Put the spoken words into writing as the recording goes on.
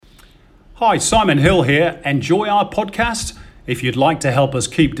Hi, Simon Hill here. Enjoy our podcast? If you'd like to help us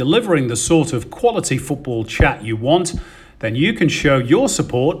keep delivering the sort of quality football chat you want, then you can show your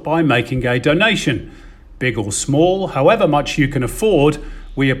support by making a donation. Big or small, however much you can afford,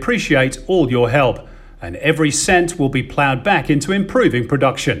 we appreciate all your help, and every cent will be ploughed back into improving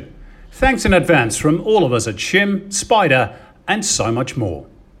production. Thanks in advance from all of us at Shim, Spider, and so much more.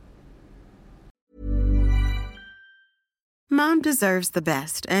 Mom deserves the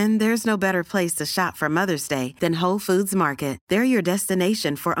best, and there's no better place to shop for Mother's Day than Whole Foods Market. They're your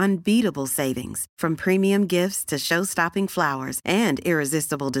destination for unbeatable savings, from premium gifts to show-stopping flowers and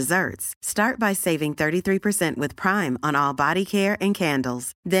irresistible desserts. Start by saving 33% with Prime on all body care and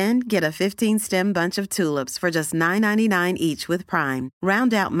candles. Then get a 15-stem bunch of tulips for just $9.99 each with Prime.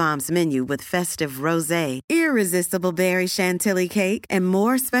 Round out Mom's menu with festive rosé, irresistible berry chantilly cake, and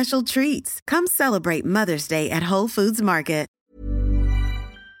more special treats. Come celebrate Mother's Day at Whole Foods Market.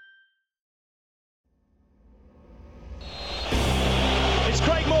 It's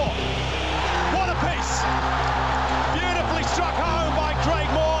Craig Moore. What a piece. Beautifully struck home by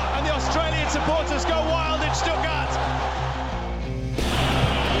Craig Moore, and the Australian supporters go wild in Stuttgart.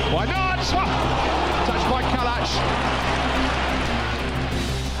 Why not? Touched by Kalash.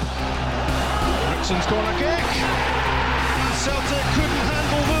 Brixton's corner kick. Celtic couldn't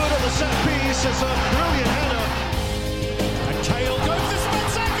handle Wood at the set piece. It's a brilliant header. And Cahill goes to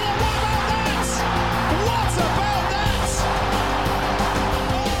spectacular. What about that? What about that?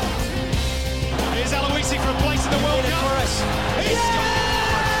 Here's Aloisi for a place in the World Cup. He scored!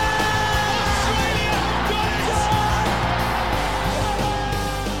 Australia have got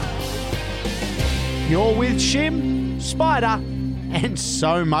it! You're with Shim, Spider, and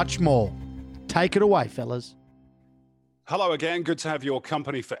so much more. Take it away, fellas. Hello again. Good to have your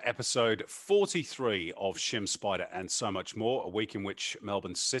company for episode 43 of Shim, Spider, and so much more. A week in which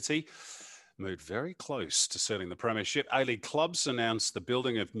Melbourne City moved very close to sealing the premiership. A-League clubs announced the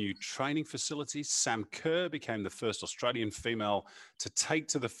building of new training facilities. Sam Kerr became the first Australian female to take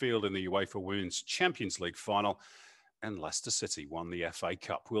to the field in the UEFA Women's Champions League final. And Leicester City won the FA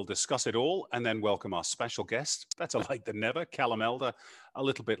Cup. We'll discuss it all and then welcome our special guest, better late than never, Callum Elder, a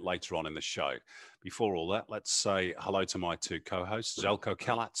little bit later on in the show. Before all that, let's say hello to my two co-hosts, Zeljko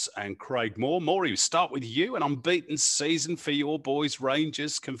Kalatz and Craig Moore. Maury, we start with you. An unbeaten season for your boys,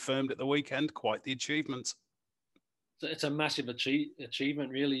 Rangers, confirmed at the weekend. Quite the achievement. It's a massive achievement,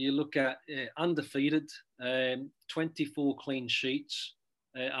 really. You look at undefeated, 24 clean sheets,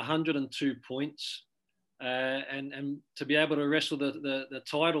 102 points. And to be able to wrestle the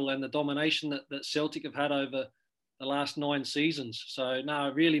title and the domination that Celtic have had over the last 9 seasons. So, no,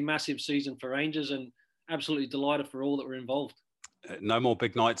 a really massive season for Rangers, and absolutely delighted for all that were involved. No more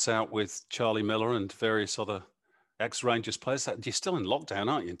big nights out with Charlie Miller and various other ex-Rangers players. You're still in lockdown,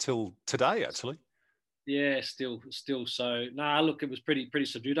 aren't you, until today, actually? Yeah, still. So, no, look, it was pretty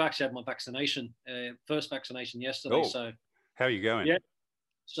subdued. I actually had my vaccination, first vaccination yesterday. Oh, so, how are you going? Yeah.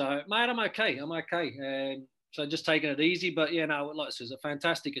 So, mate, I'm okay. So just taking it easy. But, yeah, no, like I said, it's a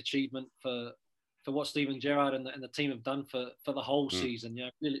fantastic achievement for what Steven Gerrard and the team have done for the whole season. Yeah,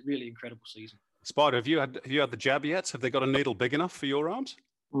 really, really incredible season. Spider, have you had the jab yet? Have they got a needle big enough for your arms?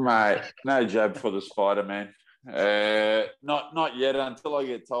 Mate, no jab for the Spider, man. Not yet. Until I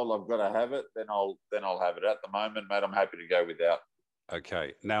get told I've got to have it, then I'll have it. At the moment, mate, I'm happy to go without.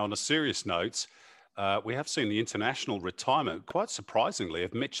 Okay. Now, on a serious note, we have seen the international retirement, quite surprisingly,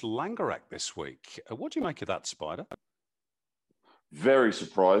 of Mitch Langerak this week. What do you make of that, Spider? Very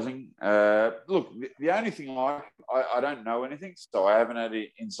surprising. Look, the only thing I don't know anything, so I haven't had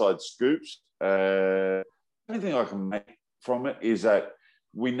any inside scoops. The only thing I can make from it is that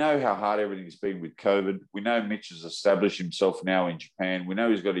we know how hard everything's been with COVID. We know Mitch has established himself now in Japan. We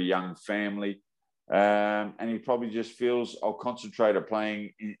know he's got a young family. And he probably just feels I'll concentrate on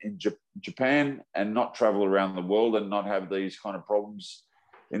playing in Japan and not travel around the world and not have these kind of problems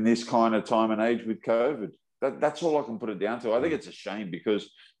in this kind of time and age with COVID. That's all I can put it down to. I think it's a shame because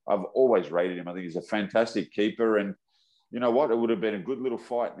I've always rated him. I think he's a fantastic keeper. And you know what? It would have been a good little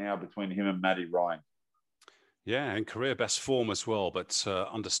fight now between him and Matty Ryan. Yeah, and career best form as well, but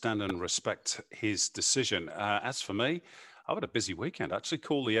understand and respect his decision. As for me, I've had a busy weekend. I actually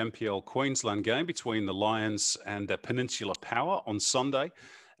called the NPL Queensland game between the Lions and Peninsula Power on Sunday.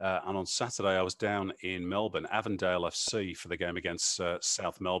 And on Saturday, I was down in Melbourne, Avondale FC, for the game against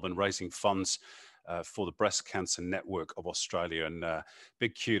South Melbourne, raising funds for the Breast Cancer Network of Australia. And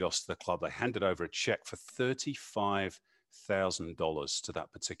big kudos to the club. They handed over a cheque for $35,000 $1,000 to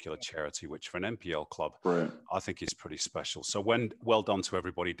that particular charity, which for an NPL club, Right. I think is pretty special. So well done to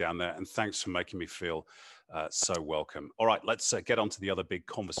everybody down there. And thanks for making me feel so welcome. All right, let's get on to the other big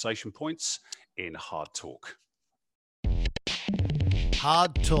conversation points in Hard Talk.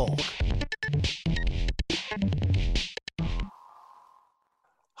 Hard Talk.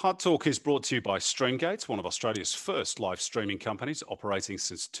 Hard Talk is brought to you by Streamgate, one of Australia's first live streaming companies operating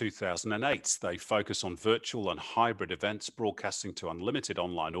since 2008. They focus on virtual and hybrid events, broadcasting to unlimited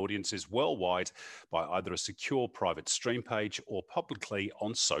online audiences worldwide by either a secure private stream page or publicly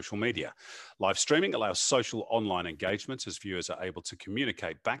on social media. Live streaming allows social online engagement as viewers are able to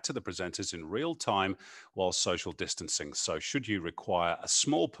communicate back to the presenters in real time while social distancing. So should you require a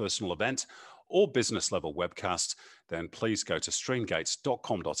small personal event or business level webcast, then please go to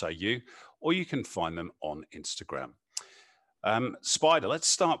streamgates.com.au or you can find them on Instagram. Spider, let's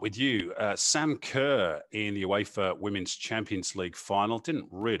start with you. Sam Kerr in the UEFA Women's Champions League final didn't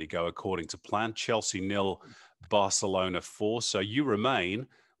really go according to plan. Chelsea 0, Barcelona 4. So you remain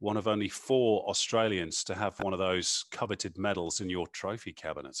one of only 4 Australians to have one of those coveted medals in your trophy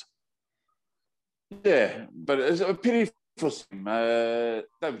cabinet. Yeah, but it's a pity for them.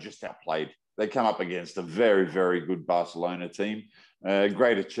 They were just outplayed. They come up against a very, very good Barcelona team.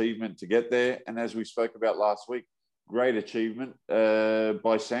 Great achievement to get there. And as we spoke about last week, great achievement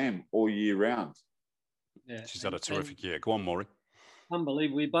by Sam all year round. Yeah, she's had a terrific year. Go on, Maury.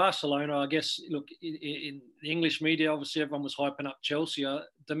 Unbelievably. Barcelona, I guess, look, in the English media, obviously everyone was hyping up Chelsea.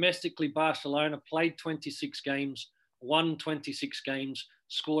 Domestically, Barcelona played 26 games, won 26 games,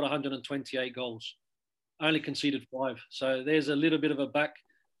 scored 128 goals, only conceded 5. So there's a little bit of a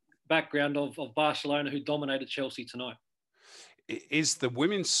background of Barcelona who dominated Chelsea tonight. Is the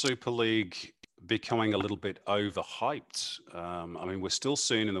Women's Super League becoming a little bit overhyped? I mean, we're still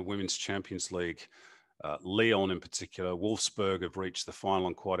seeing in the Women's Champions League, Lyon in particular, Wolfsburg have reached the final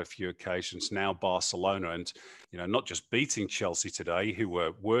on quite a few occasions. Now Barcelona, and not just beating Chelsea today, who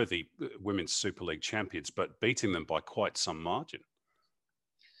were worthy Women's Super League champions, but beating them by quite some margin.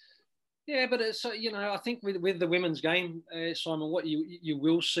 Yeah, but I think with the women's game, Simon, what you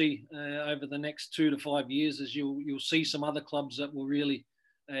will see over the next 2 to 5 years is you'll see some other clubs that will really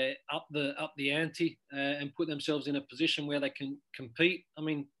up the ante and put themselves in a position where they can compete. I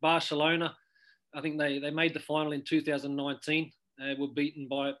mean, Barcelona, I think they made the final in 2019, were beaten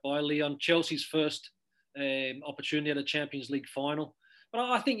by Lyon. Chelsea's first opportunity at a Champions League final. But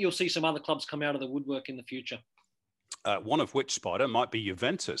I think you'll see some other clubs come out of the woodwork in the future. One of which, Spider, might be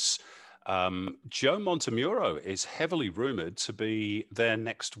Juventus. Joe Montemuro is heavily rumoured to be their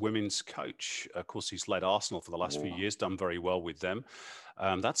next women's coach. Of course, he's led Arsenal for the last few years, done very well with them.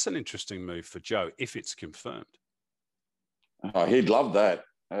 That's an interesting move for Joe, if it's confirmed. Oh, he'd love that.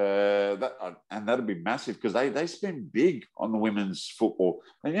 And that'd be massive because they spend big on the women's football.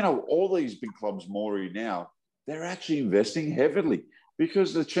 And, all these big clubs, Maury, now, they're actually investing heavily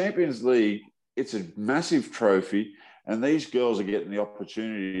because the Champions League, it's a massive trophy. And these girls are getting the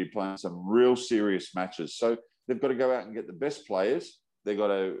opportunity to play in some real serious matches. So they've got to go out and get the best players. They've got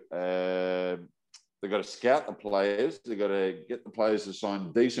to scout the players. They've got to get the players to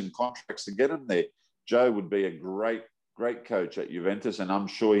sign decent contracts to get them there. Joe would be a great coach at Juventus, and I'm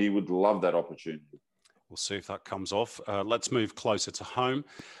sure he would love that opportunity. We'll see if that comes off. Let's move closer to home.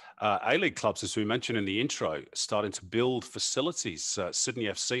 A-League clubs, as we mentioned in the intro, starting to build facilities. Sydney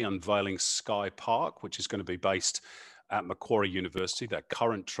FC unveiling Sky Park, which is going to be based at Macquarie University, their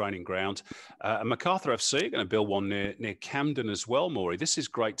current training ground. And Macarthur FC are going to build one near Camden as well, Maury. This is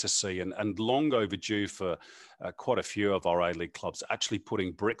great to see and long overdue for quite a few of our A-League clubs actually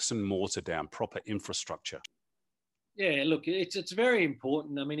putting bricks and mortar down, proper infrastructure. Yeah, look, it's very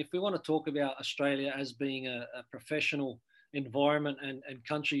important. I mean, if we want to talk about Australia as being a professional environment and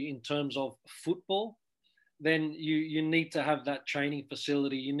country in terms of football, then you need to have that training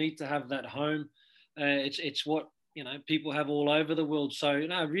facility. You need to have that home. It's what people have all over the world. So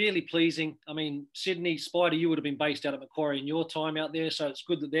really pleasing. I mean, Sydney, Spider, you would have been based out at Macquarie in your time out there, so it's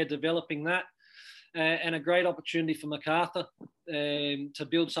good that they're developing that. And a great opportunity for Macarthur to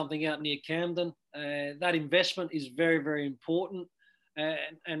build something out near Camden. That investment is very, very important.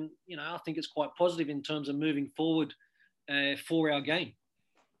 And I think it's quite positive in terms of moving forward for our game.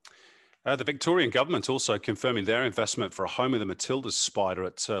 The Victorian government also confirming their investment for a home of the Matildas, Spider,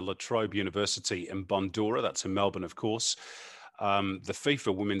 at La Trobe University in Bundoora. That's in Melbourne, of course. The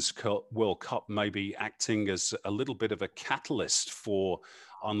FIFA Women's World Cup may be acting as a little bit of a catalyst for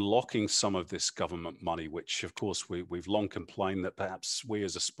unlocking some of this government money, which, of course, we've long complained that perhaps we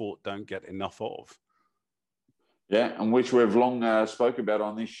as a sport don't get enough of. Yeah, and which we've long spoke about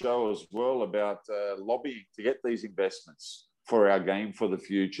on this show as well, about lobbying to get these investments for our game for the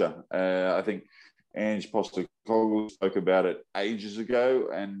future. I think Ange Postecoglou spoke about it ages ago,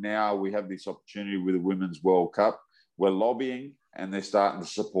 and now we have this opportunity with the Women's World Cup. We're lobbying, and they're starting to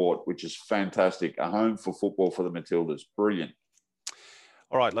support, which is fantastic. A home for football for the Matildas. Brilliant.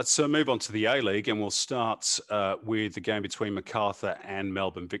 All right, let's move on to the A-League, and we'll start with the game between Macarthur and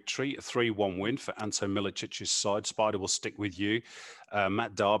Melbourne Victory. A 3-1 win for Anto Milicic's side. Spider will stick with you.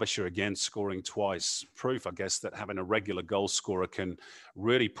 Matt Derbyshire again scoring twice. Proof, I guess, that having a regular goal scorer can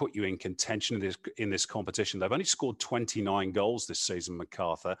really put you in contention in this competition. They've only scored 29 goals this season,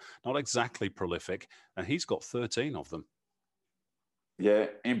 Macarthur. Not exactly prolific, and he's got 13 of them. Yeah,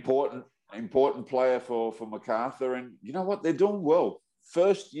 important player for Macarthur. And you know what? They're doing well.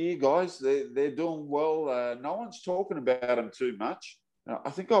 First year, guys, they're doing well. No one's talking about them too much. I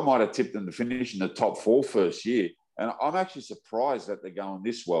think I might have tipped them to finish in the top 4 first year. And I'm actually surprised that they're going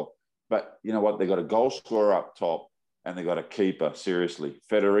this well. But you know what? They've got a goal scorer up top and they've got a keeper, seriously.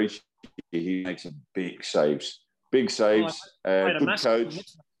 Federici, he makes some big saves. Big saves. Good coach.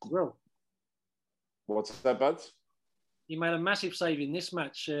 Well. What's that, Buds? He made a massive save in this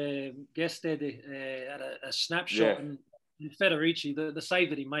match. Gested had a snapshot, and Federici, the save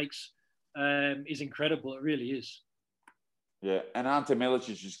that he makes is incredible. It really is. Yeah, and Ante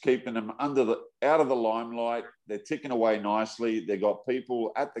Milicic is keeping them out of the limelight. They're ticking away nicely. They've got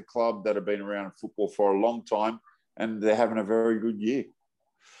people at the club that have been around football for a long time, and they're having a very good year.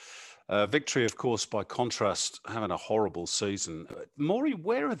 Victory, of course, by contrast, having a horrible season. Maury,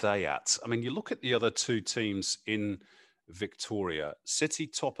 where are they at? I mean, you look at the other two teams in Victoria. City,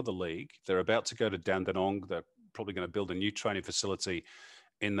 top of the league. They're about to go to Dandenong. They're probably going to build a new training facility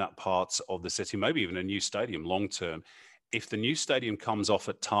in that part of the city, maybe even a new stadium long term. If the new stadium comes off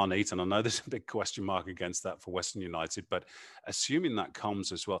at Tarneit, and I know there's a big question mark against that for Western United, but assuming that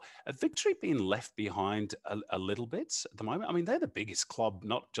comes as well, a Victory being left behind a little bit at the moment. I mean, they're the biggest club,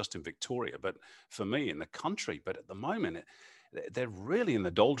 not just in Victoria, but for me in the country. But at the moment, they're really in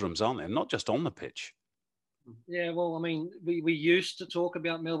the doldrums, aren't they? Not just on the pitch. Yeah, well, I mean, we used to talk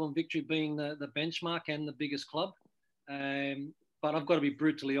about Melbourne Victory being the benchmark and the biggest club. But I've got to be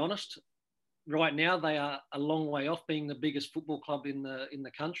brutally honest. Right now, they are a long way off being the biggest football club in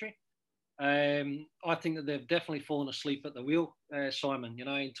the country. I think that they've definitely fallen asleep at the wheel, Simon, you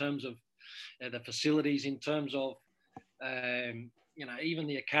know, in terms of the facilities, in terms of, you know, even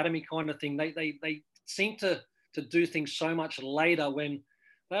the academy kind of thing. They seem to do things so much later when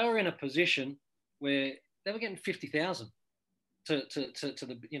they were in a position where they were getting 50,000 to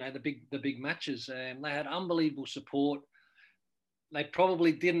the, you know, the big matches. They had unbelievable support. They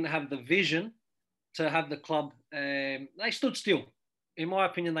probably didn't have the vision to have the club. They stood still. In my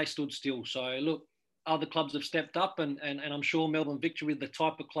opinion, they stood still. So, look, other clubs have stepped up, and I'm sure Melbourne Victory, with the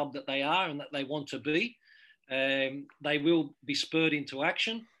type of club that they are and that they want to be, they will be spurred into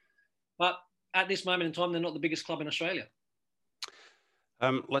action. But at this moment in time, they're not the biggest club in Australia.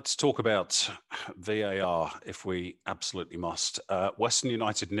 Let's talk about VAR, if we absolutely must. Western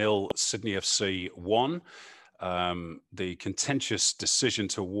United 0, Sydney FC 1. The contentious decision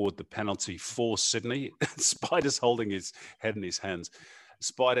to award the penalty for Sydney. Spider's holding his head in his hands.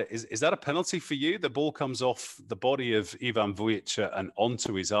 Spider, is that a penalty for you? The ball comes off the body of Ivan Vujic and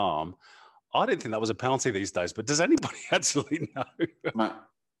onto his arm. I didn't think that was a penalty these days, but does anybody actually know?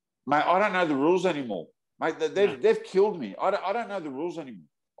 Mate, I don't know the rules anymore. Mate, they've killed me. I don't know the rules anymore.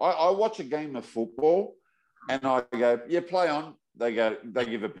 I watch a game of football and I go, yeah, play on. They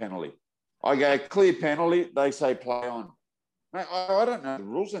give a penalty. I go, clear penalty. They say play on. Mate, I don't know the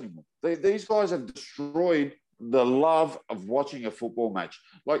rules anymore. These guys have destroyed the love of watching a football match.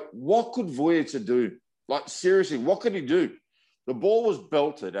 Like, what could Vujic do? Like, seriously, what could he do? The ball was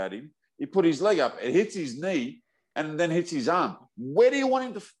belted at him. He put his leg up. It hits his knee and then hits his arm. Where do you want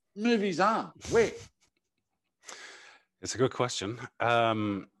him to move his arm? Where? It's a good question.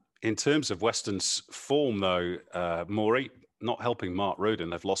 In terms of Western's form, though, Maury, not helping Mark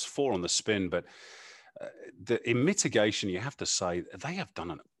Rudin. They've lost 4 on the spin, but in mitigation, you have to say they have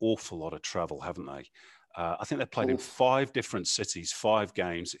done an awful lot of travel, haven't they? I think they've played in 5 different cities, 5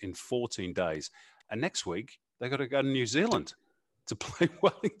 games in 14 days. And next week, they've got to go to New Zealand to play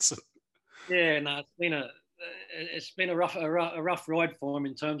Wellington. Yeah, no, it's been a rough ride for them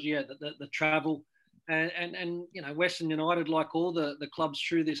in terms of the travel. And you know, Western United, like all the clubs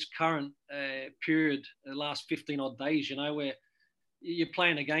through this current period, the last 15 odd days, you know, where you're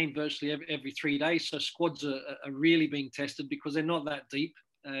playing a game virtually every 3 days. So squads are really being tested because they're not that deep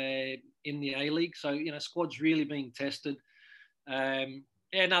in the A-League. So, you know, squads really being tested.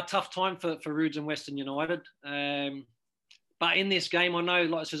 Yeah, no, tough time for Roods and Western United. But in this game, I know,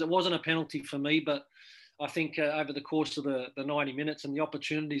 like I says, it wasn't a penalty for me, but I think over the course of the 90 minutes and the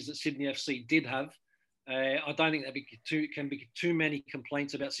opportunities that Sydney FC did have, I don't think there can be too many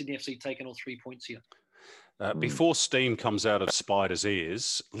complaints about Sydney FC taking all 3 points here. Before steam comes out of Spider's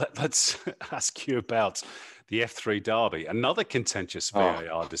ears, let's ask you about the F3 derby, another contentious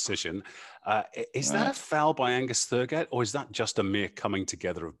VAR decision. Is that a foul by Angus Thurgate, or is that just a mere coming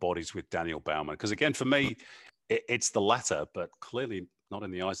together of bodies with Daniel Baumann? Because again, for me, it's the latter, but clearly not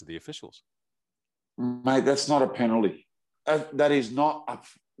in the eyes of the officials. Mate, that's not a penalty. That is not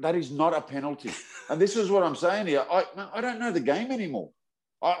a penalty. And this is what I'm saying here. I don't know the game anymore.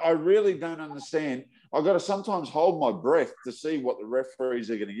 I really don't understand. I've got to sometimes hold my breath to see what the referees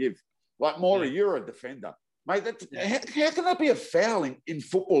are going to give. Like, Maury, you're a defender. Mate, how can that be a foul in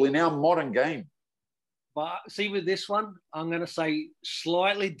football in our modern game? But see, with this one, I'm going to say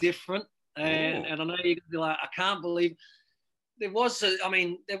slightly different. And I know you're going to be like, I can't believe there was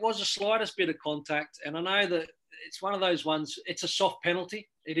the slightest bit of contact. And I know that it's one of those ones, it's a soft penalty.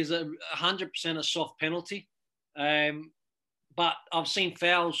 It is 100% a soft penalty. But I've seen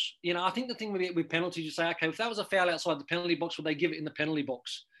fouls. You know, I think the thing with penalties, you say, okay, if that was a foul outside the penalty box, would they give it in the penalty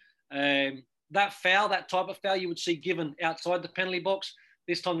box? That foul, that type of foul, you would see given outside the penalty box.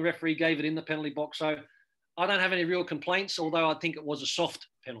 This time the referee gave it in the penalty box. So I don't have any real complaints, although I think it was a soft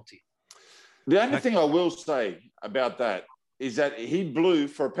penalty. The only thing I will say about that is that he blew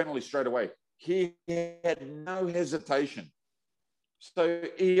for a penalty straight away. He had no hesitation. So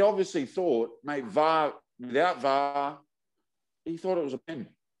he obviously thought, mate, VAR, without VAR, he thought it was a pen,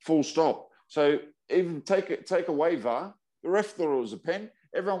 full stop. So even take away VAR, the ref thought it was a pen.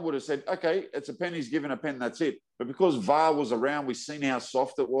 Everyone would have said, okay, it's a pen, he's given a pen, that's it. But because VAR was around, we've seen how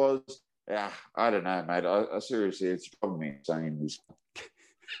soft it was. I don't know, mate. I seriously, it's probably me saying this.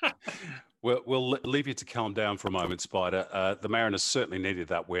 We'll leave you to calm down for a moment, Spider. The Mariners certainly needed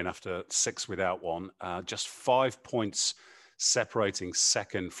that win after 6 without one. Just 5 points separating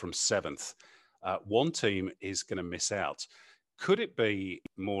second from seventh. One team is going to miss out. Could it be,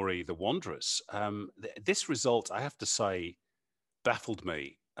 Maury, the Wanderers? This result, I have to say, baffled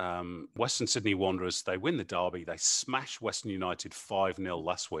me. Western Sydney Wanderers, they win the derby. They smash Western United 5-0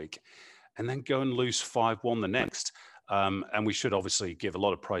 last week and then go and lose 5-1 the next. And we should obviously give a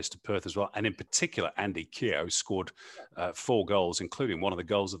lot of praise to Perth as well. And in particular, Andy Keogh scored 4 goals, including one of the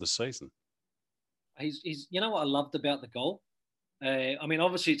goals of the season. He's you know what I loved about the goal? I mean,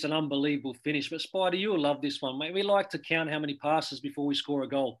 obviously it's an unbelievable finish, but Spider, you'll love this one, mate. We like to count how many passes before we score a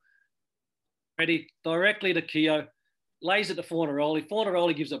goal. Ready, directly to Keogh, lays it to Fornaroli.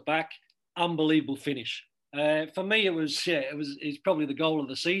 Fornaroli gives it back. Unbelievable finish. For me, it's probably the goal of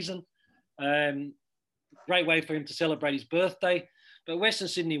the season. Great way for him to celebrate his birthday. But Western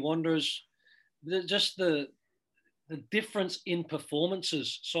Sydney Wanderers, just the difference in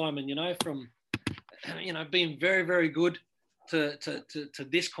performances, Simon, from being very, very good to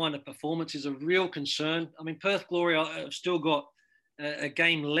this kind of performance is a real concern. I mean, Perth Glory have still got a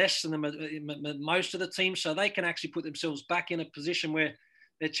game less than most of the teams, so they can actually put themselves back in a position where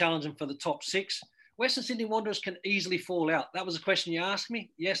they're challenging for the top 6. Western Sydney Wanderers can easily fall out. That was a question you asked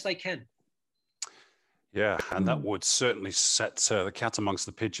me. Yes, they can. Yeah, and that would certainly set the cat amongst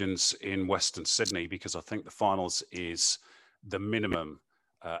the pigeons in Western Sydney, because I think the finals is the minimum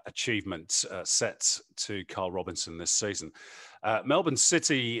achievement set to Carl Robinson this season. Melbourne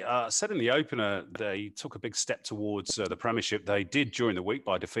City said in the opener they took a big step towards the premiership. They did during the week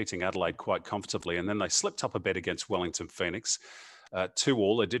by defeating Adelaide quite comfortably, and then they slipped up a bit against Wellington Phoenix.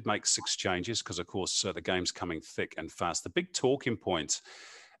 2-2. They did make 6 changes because, of course, the game's coming thick and fast. The big talking point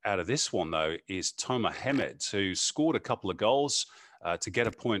out of this one, though, is Tomer Hemed, who scored a couple of goals to get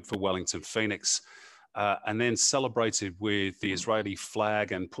a point for Wellington Phoenix. And then celebrated with the Israeli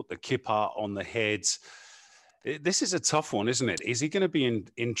flag and put the kippah on the head. This is a tough one, isn't it? Is he going to be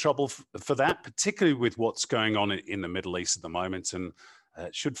in trouble for that, particularly with what's going on in the Middle East at the moment? And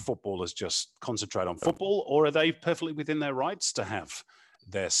should footballers just concentrate on football, or are they perfectly within their rights to have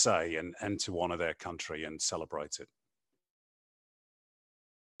their say and to honour their country and celebrate it?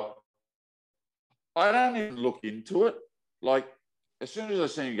 I don't even look into it. Like, as soon as I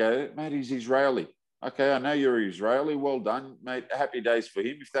see him go, mate, he's Israeli. Okay, I know you're Israeli. Well done, mate. Happy days for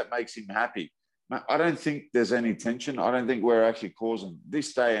him if that makes him happy. Mate, I don't think there's any tension. I don't think we're actually causing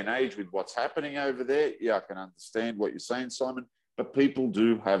this day and age with what's happening over there. Yeah, I can understand what you're saying, Simon, but people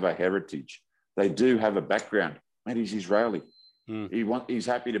do have a heritage. They do have a background. Mate, he's Israeli. He's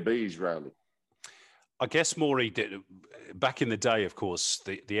happy to be Israeli. I guess Maury did back in the day. Of course,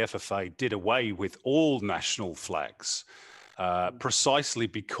 the FFA did away with all national flags precisely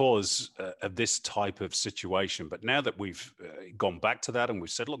because of this type of situation. But now that we've gone back to that and we've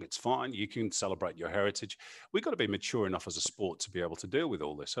said, look, it's fine, you can celebrate your heritage, we've got to be mature enough as a sport to be able to deal with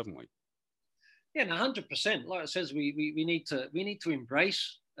all this, haven't we? Yeah, 100%. Like it says, we need to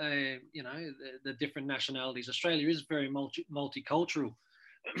embrace the different nationalities. Australia is very multicultural.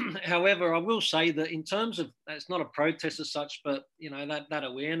 However, I will say that in terms of, it's not a protest as such, but that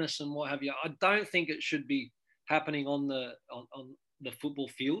awareness and what have you, I don't think it should be happening on the football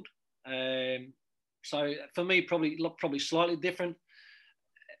field. So for me, probably slightly different.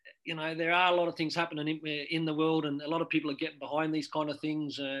 There are a lot of things happening in the world, and a lot of people are getting behind these kind of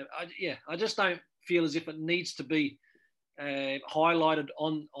things. I just don't feel as if it needs to be highlighted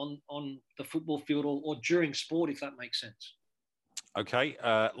on the football field or during sport, if that makes sense. Okay,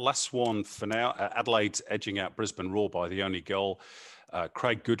 last one for now. Adelaide's edging out Brisbane Roar by the only goal.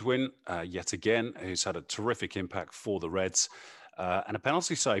 Craig Goodwin, yet again, who's had a terrific impact for the Reds. And a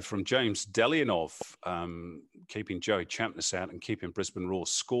penalty save from James Delianov, keeping Joey Champness out and keeping Brisbane Roar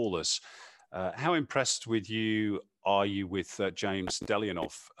scoreless. How impressed are you with James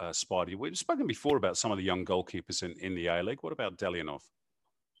Delianov, Spidey? We've spoken before about some of the young goalkeepers in the A-League. What about Delianov?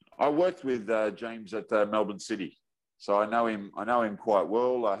 I worked with James at Melbourne City, so I know him quite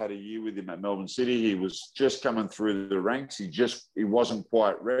well. I had a year with him at Melbourne City. He was just coming through the ranks. He wasn't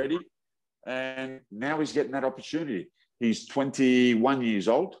quite ready, and now he's getting that opportunity. He's 21 years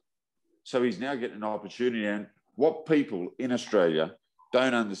old, so he's now getting an opportunity. And what people in Australia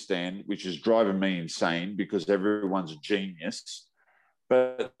don't understand, which is driving me insane because everyone's a genius,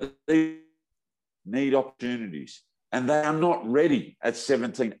 but they need opportunities. And they are not ready at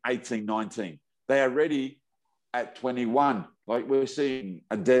 17, 18, 19. They are ready at 21. Like we're seeing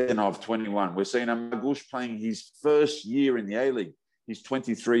a Delianov 21. We're seeing a Magouche playing his first year in the A-League. He's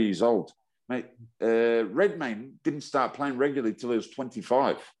 23 years old. Mate, Redmayne didn't start playing regularly till he was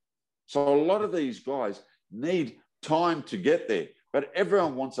 25. So a lot of these guys need time to get there. But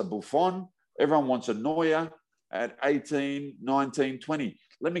everyone wants a Buffon. Everyone wants a Neuer at 18, 19, 20.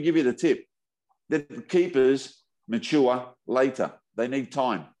 Let me give you the tip. The keepers mature later. They need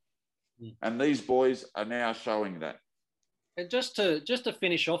time. And these boys are now showing that. And just to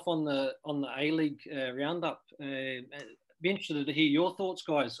finish off on the A-League roundup, be interested to hear your thoughts,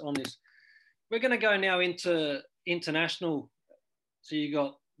 guys, on this. We're going to go now into international. So you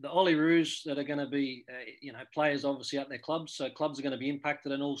got the Olyroos that are going to be, players obviously at their clubs. So clubs are going to be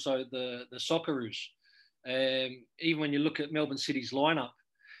impacted, and also the Socceroos. Even when you look at Melbourne City's lineup,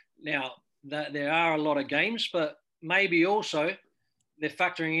 now that there are a lot of games, but maybe also they're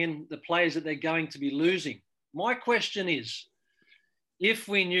factoring in the players that they're going to be losing. My question is, if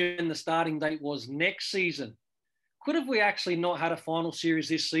we knew when the starting date was next season, could have we actually not had a final series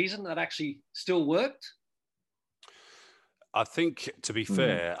this season that actually still worked? I think, to be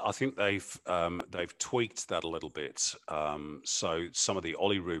fair, I think they've tweaked that a little bit. So some of the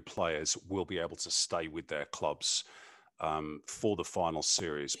Olyroos players will be able to stay with their clubs for the final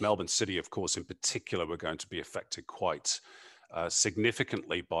series. Melbourne City, of course, in particular, were going to be affected quite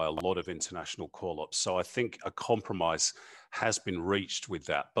significantly by a lot of international call-ups. So I think a compromise has been reached with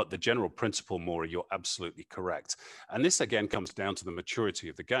that. But the general principle, Maura, you're absolutely correct. And this, again, comes down to the maturity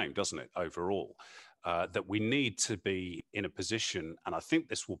of the game, doesn't it, overall? That we need to be in a position, and I think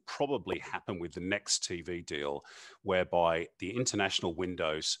this will probably happen with the next TV deal, whereby the international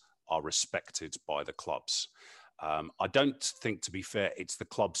windows are respected by the clubs. I don't think, to be fair, it's the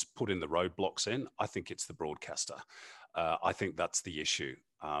clubs putting the roadblocks in. I think it's the broadcaster. I think that's the issue,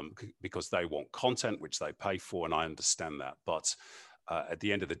 because they want content, which they pay for, and I understand that. But at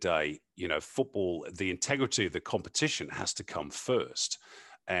the end of the day, football, the integrity of the competition has to come first.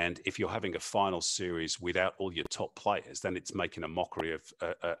 And if you're having a final series without all your top players, then it's making a mockery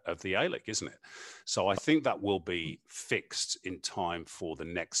of the A-League, isn't it? So I think that will be fixed in time for the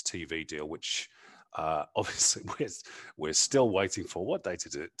next TV deal, which obviously we're still waiting for. What date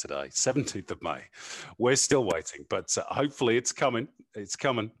is it today? 17th of May. We're still waiting, but hopefully it's coming. It's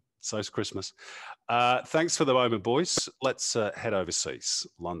coming. So's Christmas. Thanks for the moment, boys. Let's head overseas.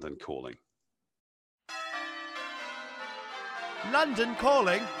 London calling. London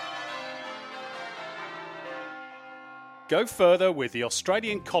calling. Go further with the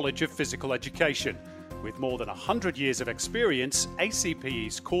Australian College of Physical Education. With more than 100 years of experience,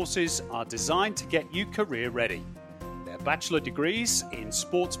 ACPE's courses are designed to get you career ready. Their bachelor degrees in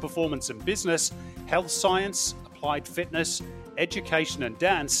sports performance and business, health science, applied fitness, education and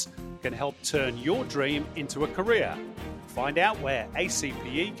dance can help turn your dream into a career. Find out where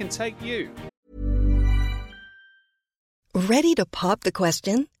ACPE can take you. Ready to pop the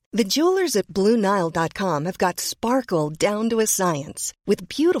question? The jewelers at BlueNile.com have got sparkle down to a science with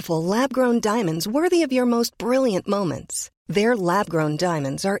beautiful lab-grown diamonds worthy of your most brilliant moments. Their lab-grown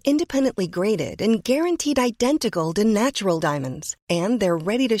diamonds are independently graded and guaranteed identical to natural diamonds, and they're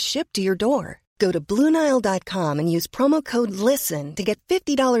ready to ship to your door. Go to BlueNile.com and use promo code LISTEN to get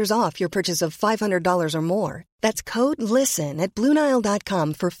 $50 off your purchase of $500 or more. That's code LISTEN at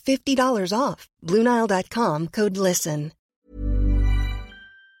BlueNile.com for $50 off. BlueNile.com, code LISTEN.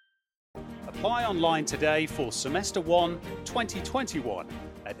 Apply online today for Semester 1 2021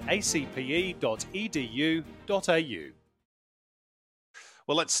 at acpe.edu.au.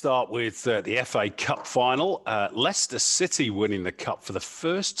 Well, let's start with the FA Cup final. Leicester City winning the Cup for the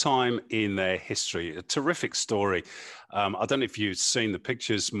first time in their history. A terrific story. I don't know if you've seen the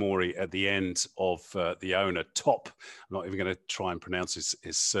pictures, Maury, at the end of the owner, Top. I'm not even going to try and pronounce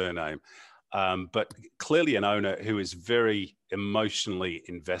his surname. But clearly an owner who is very emotionally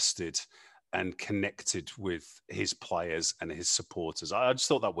invested and connected with his players and his supporters. I just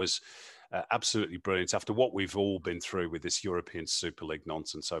thought that was absolutely brilliant after what we've all been through with this European Super League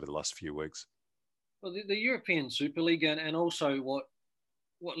nonsense over the last few weeks. Well, the European Super League and also what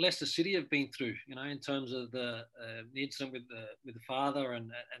Leicester City have been through, you know, in terms of the incident with the father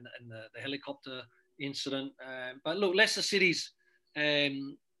and the helicopter incident. But look, Leicester City's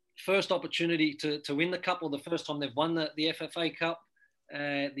first opportunity to win the cup, or the first time they've won the FA Cup.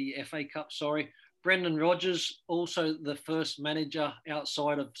 Brendan Rodgers, also the first manager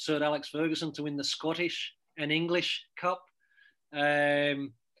outside of Sir Alex Ferguson to win the Scottish and English Cup. I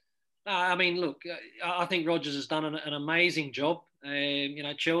mean, look, I think Rodgers has done an amazing job. You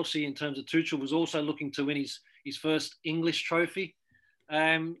know, Chelsea, in terms of Tuchel, was also looking to win his first English trophy.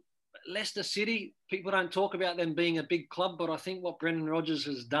 Leicester City, people don't talk about them being a big club, but I think what Brendan Rodgers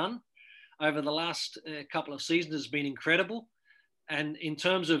has done over the last couple of seasons has been incredible. And in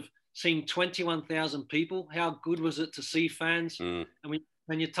terms of seeing 21,000 people, how good was it to see fans? And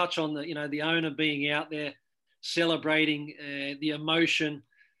when you touch on the owner being out there celebrating the emotion,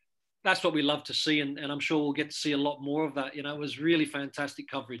 that's what we love to see. And I'm sure we'll get to see a lot more of that. You know, it was really fantastic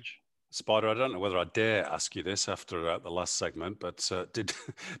coverage. Spider, I don't know whether I dare ask you this after the last segment, but did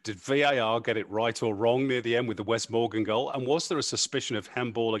VAR get it right or wrong near the end with the Wes Morgan goal? And was there a suspicion of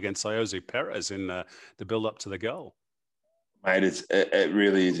handball against Ayoze Perez in the build-up to the goal? Mate, it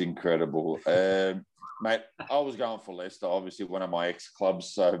really is incredible. Mate, I was going for Leicester, obviously one of my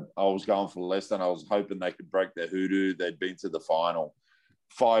ex-clubs, so I was going for Leicester and I was hoping they could break their hoodoo. They'd been to the final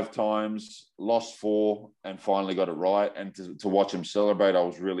 5 times, lost 4, and finally got it right. And to watch them celebrate, I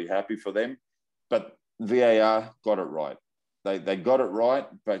was really happy for them. But VAR got it right. They got it right,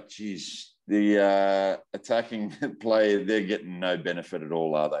 but geez, the attacking player, they're getting no benefit at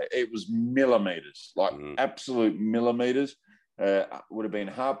all, are they? It was millimetres, like absolute millimetres. Would have been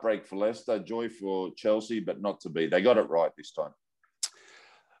heartbreak for Leicester, joy for Chelsea, but not to be. They got it right this time.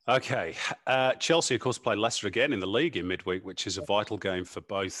 Okay. Chelsea, of course, play Leicester again in the league in midweek, which is a vital game for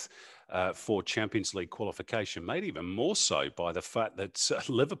both for Champions League qualification, made even more so by the fact that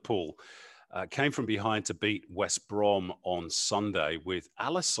Liverpool came from behind to beat West Brom on Sunday, with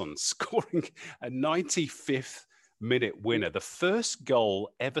Alisson scoring a 95th minute winner, the first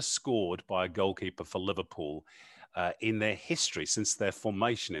goal ever scored by a goalkeeper for Liverpool in their history since their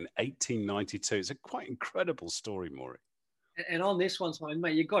formation in 1892. It's a quite incredible story, Maury. And on this one,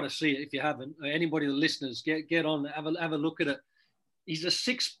 mate, you've got to see it if you haven't. Anybody, the listeners, get on, have a look at it. He's the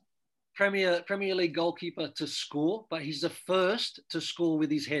 6th Premier League goalkeeper to score, but he's the first to score with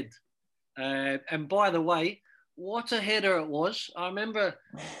his head. And by the way, what a header it was. I remember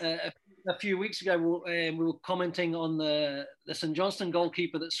a few weeks ago, we were commenting on the St Johnstone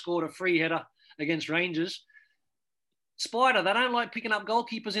goalkeeper that scored a free header against Rangers. Spider, they don't like picking up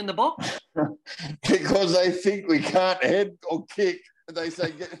goalkeepers in the box. Because they think we can't head or kick. They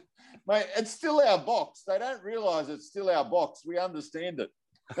say, mate, it's still our box. They don't realise it's still our box. We understand it.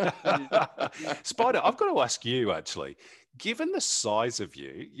 Spider, I've got to ask you, actually, given the size of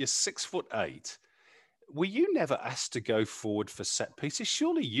you, you're 6'8", were you never asked to go forward for set pieces?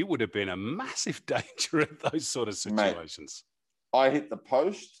 Surely you would have been a massive danger in those sort of situations. Mate, I hit the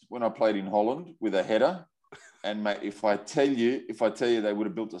post when I played in Holland with a header. And mate, if I tell you they would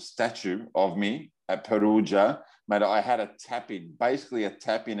have built a statue of me at Perugia, mate, I had a basically a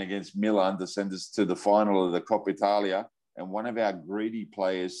tap in against Milan to send us to the final of the Coppa Italia. And one of our greedy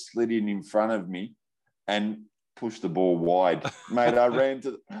players slid in front of me and pushed the ball wide. Mate, I ran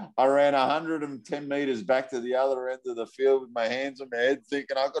 110 metres back to the other end of the field with my hands on my head,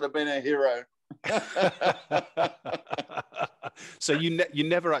 thinking I could have been a hero. So you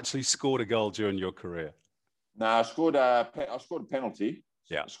never actually scored a goal during your career? No, I scored a penalty.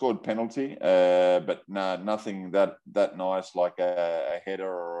 Scored penalty, but no, nothing that nice like a header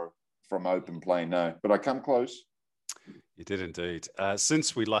or from open play. No, but I come close. You did indeed.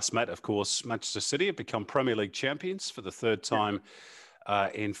 Since we last met, of course, Manchester City have become Premier League champions for the third time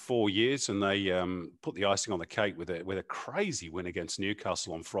in 4 years, and they put the icing on the cake with a crazy win against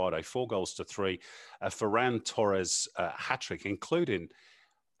Newcastle on Friday, 4-3. Ferran Torres hat-trick, including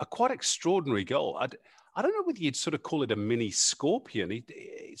a quite extraordinary goal. I don't know whether you'd sort of call it a mini scorpion.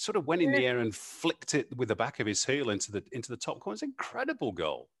 He sort of went in the air and flicked it with the back of his heel into the top corner. It's an incredible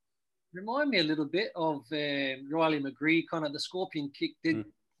goal. Remind me a little bit of Riley McGree, kind of the scorpion kick did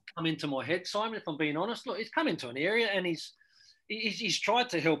come into my head, Simon, if I'm being honest. Look, he's come into an area and he's tried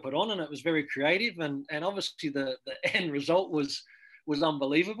to help it on, and it was very creative, and obviously the end result was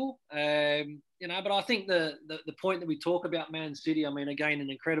unbelievable. But I think the point that we talk about Man City, I mean, again, an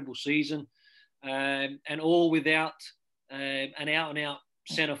incredible season, and all without an out-and-out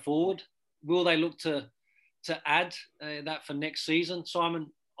centre forward. Will they look to add that for next season, Simon?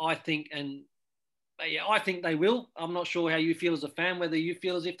 I think they will. I'm not sure how you feel as a fan, whether you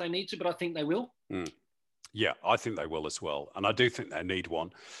feel as if they need to, but I think they will. Yeah, I think they will as well. And I do think they need one.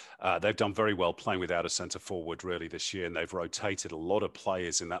 They've done very well playing without a centre forward really this year, and they've rotated a lot of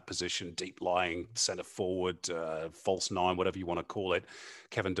players in that position, deep lying centre forward, false nine, whatever you want to call it.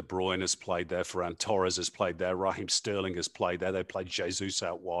 Kevin De Bruyne has played there. Ferran Torres has played there. Raheem Sterling has played there. They played Jesus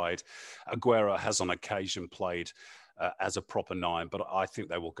out wide. Aguero has on occasion played as a proper nine, but I think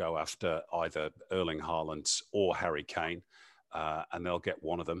they will go after either Erling Haaland or Harry Kane, and they'll get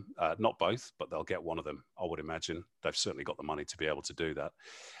one of them. Not both, but they'll get one of them, I would imagine. They've certainly got the money to be able to do that.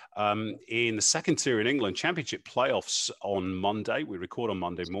 In the second tier in England, Championship playoffs on Monday. We record on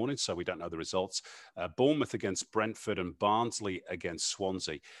Monday morning, so we don't know the results. Bournemouth against Brentford and Barnsley against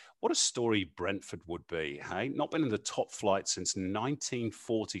Swansea. What a story Brentford would be, hey? Not been in the top flight since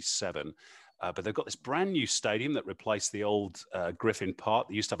 1947. But they've got this brand new stadium that replaced the old Griffin Park.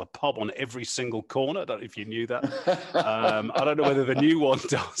 They used to have a pub on every single corner. I don't know if you knew that. I don't know whether the new one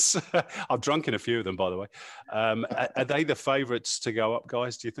does. I've drunk in a few of them, by the way. Are they the favourites to go up,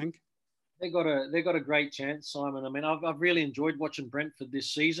 guys, do you think? They've got a great chance, Simon. I mean, I've really enjoyed watching Brentford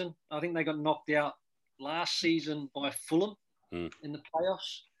this season. I think they got knocked out last season by Fulham in the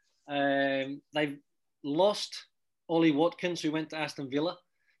playoffs. They've lost Ollie Watkins, who went to Aston Villa.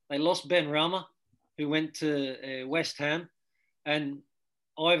 They lost Ben Rama, who went to West Ham, and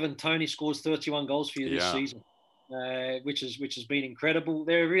Ivan Toney scores 31 goals for you this season, which has been incredible.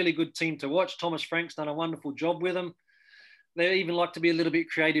 They're a really good team to watch. Thomas Frank's done a wonderful job with them. They even like to be a little bit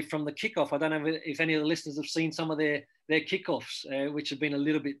creative from the kickoff. I don't know if any of the listeners have seen some of their kickoffs, which have been a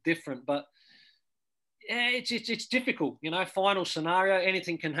little bit different, but yeah, it's difficult, final scenario,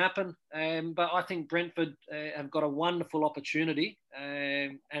 anything can happen. But I think Brentford have got a wonderful opportunity.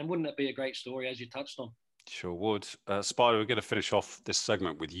 And wouldn't it be a great story, as you touched on? Sure would. Spider, we're going to finish off this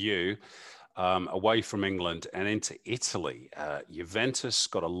segment with you. Away from England and into Italy. Juventus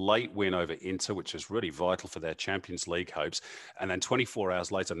got a late win over Inter, which is really vital for their Champions League hopes. And then 24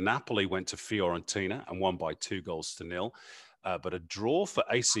 hours later, Napoli went to Fiorentina and won by 2-0. But a draw for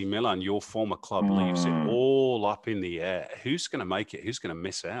AC Milan, your former club, leaves it all up in the air. Who's going to make it? Who's going to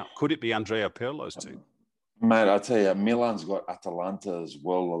miss out? Could it be Andrea Pirlo's team? Mate, I tell you, Milan's got Atalanta as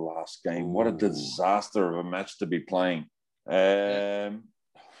well the last game. What a disaster of a match to be playing. Look,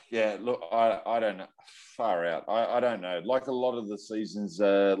 I don't know. Far out. I don't know. Like a lot of the seasons,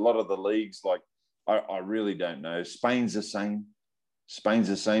 a lot of the leagues, like I really don't know. Spain's the same,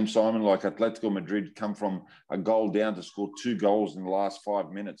 Simon. Like Atletico Madrid come from a goal down to score 2 goals in the last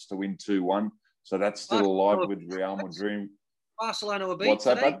 5 minutes to win 2-1. So that's still alive with Real Madrid. Barcelona were beat What's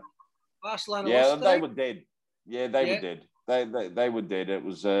that, today. bud? Barcelona lost they were dead. Yeah, they were dead. They were dead. It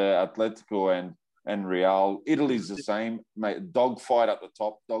was Atletico and Real. Italy's the same, mate. Dogfight up the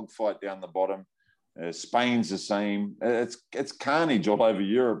top, dogfight down the bottom. Spain's the same. It's carnage all over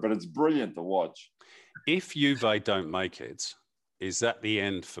Europe, but it's brilliant to watch. If Juve don't make it, is that the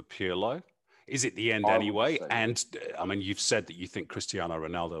end for Pirlo? Is it the end anyway? And I mean, you've said that you think Cristiano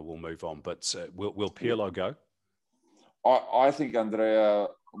Ronaldo will move on, but will Pirlo go? I think Andrea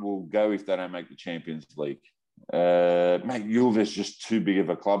will go if they don't make the Champions League. Mate, Juve is just too big of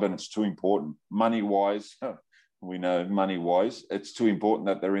a club and it's too important. Money-wise, we know money-wise, it's too important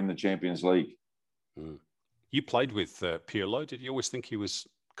that they're in the Champions League. You played with Pirlo. Did you always think he was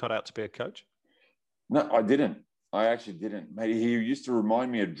cut out to be a coach? No, I didn't. I actually didn't. Mate, he used to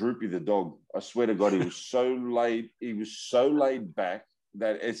remind me of Droopy the dog. I swear to God, he was so laid back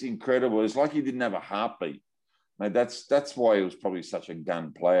that it's incredible. It's like he didn't have a heartbeat. Mate, that's why he was probably such a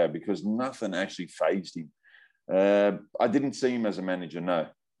gun player, because nothing actually fazed him. I didn't see him as a manager. No,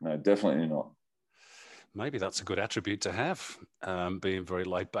 definitely not. Maybe that's a good attribute to have, being very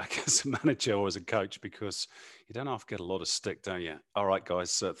laid back as a manager or as a coach, because you don't have to get a lot of stick, don't you? All right,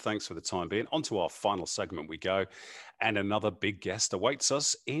 guys, thanks for the time being. On to our final segment we go, and another big guest awaits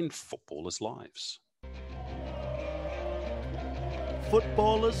us in Footballers' Lives.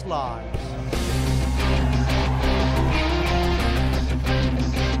 Footballers' Lives.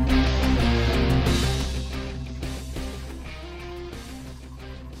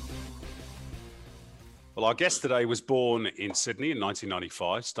 Well, our guest today was born in Sydney in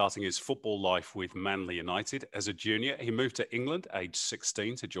 1995, starting his football life with Manly United. As a junior, he moved to England, aged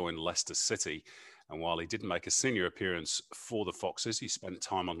 16, to join Leicester City. And while he didn't make a senior appearance for the Foxes, he spent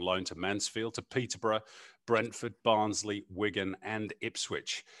time on loan to Mansfield, to Peterborough, Brentford, Barnsley, Wigan and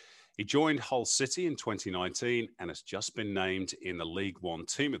Ipswich. He joined Hull City in 2019 and has just been named in the League One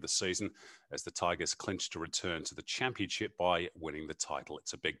Team of the Season as the Tigers clinch to return to the Championship by winning the title.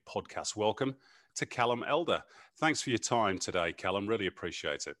 It's a big podcast welcome to Callum Elder. Thanks for your time today, Callum. Really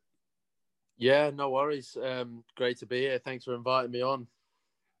appreciate it. Yeah, no worries. Great to be here. Thanks for inviting me on.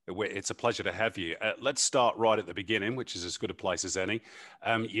 It's a pleasure to have you. Let's start right at the beginning, which is as good a place as any.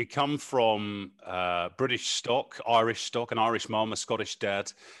 You come from British stock, Irish stock, an Irish mum, a Scottish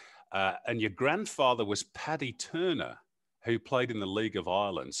dad, and your grandfather was Paddy Turner, who played in the League of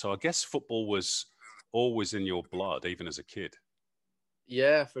Ireland. So I guess football was always in your blood, even as a kid.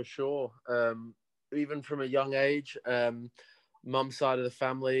 Yeah, for sure. Even from a young age, mum's side of the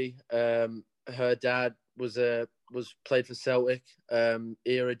family, her dad was played for Celtic,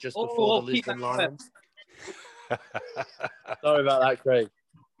 era just before the Lisbon Lions. Sorry about that, Craig.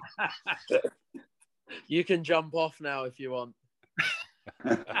 You can jump off now if you want.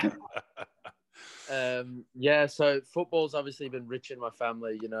 Yeah, so football's obviously been rich in my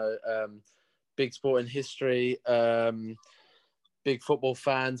family, you know, big sport in history, big football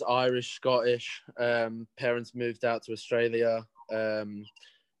fans, Irish, Scottish. Parents moved out to Australia, and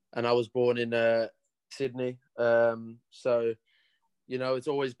I was born in Sydney. So, you know, it's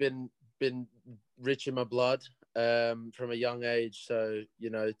always been rich in my blood from a young age. So, you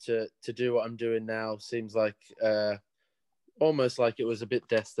know, to do what I'm doing now seems like almost like it was a bit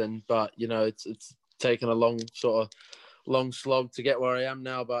destined. But you know, it's taken a long slog to get where I am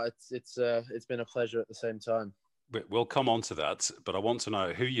now. But it's been a pleasure at the same time. We'll come on to that, but I want to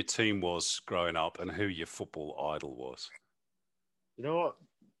know who your team was growing up and who your football idol was. You know what?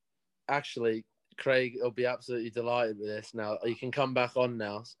 Actually, Craig will be absolutely delighted with this now. You can come back on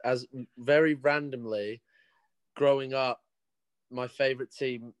now. As very randomly, growing up, my favourite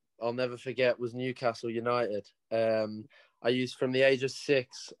team, I'll never forget, was Newcastle United. I used, from the age of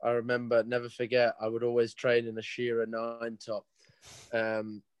 6, I remember, never forget, I would always train in a Shearer 9 top.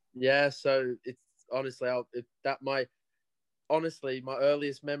 Yeah, so it's, honestly, my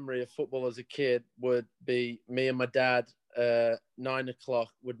earliest memory of football as a kid would be me and my dad. 9 o'clock,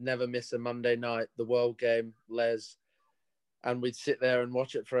 would never miss a Monday night, the World Game, Les, and we'd sit there and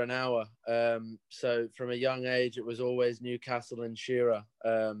watch it for an hour. So from a young age, it was always Newcastle and Shearer.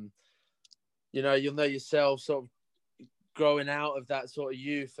 You know, you'll know yourself, sort of growing out of that sort of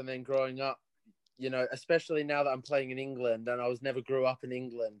youth and then growing up, you know, especially now that I'm playing in England and I never grew up in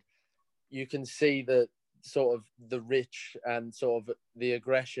England. You can see the sort of the rich and sort of the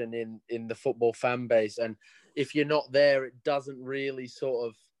aggression in the football fan base. And if you're not there, it doesn't really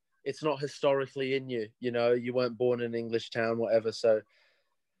it's not historically in you, you know, you weren't born in an English town, whatever. So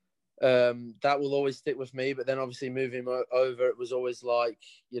that will always stick with me. But then obviously moving over, it was always like,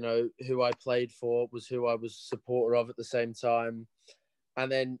 you know, who I played for was who I was a supporter of at the same time.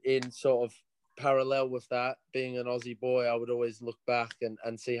 And then in sort of parallel with that, being an Aussie boy, I would always look back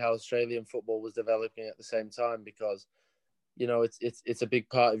and see how Australian football was developing at the same time, because, you know, it's a big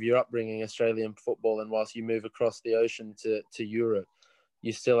part of your upbringing, Australian football. And whilst you move across the ocean to Europe,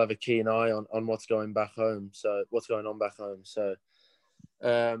 you still have a keen eye on what's going back home. So what's going on back home. So,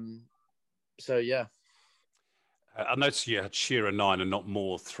 yeah. I noticed you had Shearer 9 and not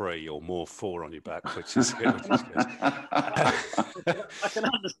Moore 3 or Moore 4 on your back, which is good. I can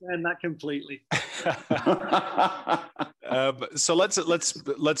understand that completely. So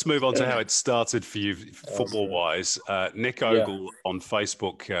let's move on to how it started for you football wise. Nick Ogle on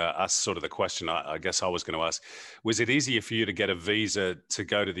Facebook asked sort of the question I guess I was going to ask. Was it easier for you to get a visa to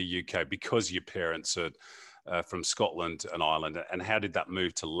go to the UK because your parents are from Scotland and Ireland? And how did that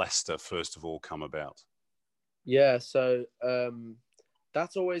move to Leicester first of all come about? Yeah, so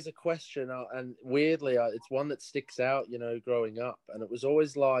that's always a question. And weirdly, it's one that sticks out, you know, growing up. And it was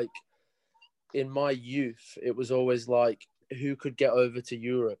always like, in my youth, it was always like who could get over to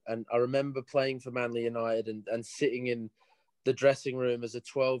Europe. And I remember playing for Manly United and sitting in the dressing room as a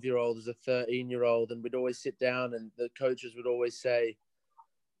 12-year-old, as a 13-year-old, and we'd always sit down and the coaches would always say,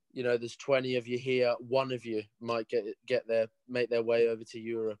 you know, there's 20 of you here, one of you might get there, make their way over to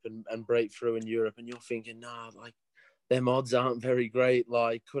Europe and break through in Europe. And you're thinking, nah, like, them odds aren't very great.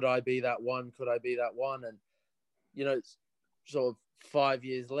 Like, could I be that one? Could I be that one? And, you know, it's sort of 5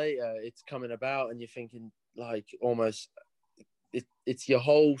 years later, it's coming about and you're thinking, like, almost it's your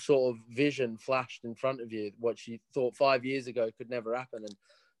whole sort of vision flashed in front of you, what you thought 5 years ago could never happen, and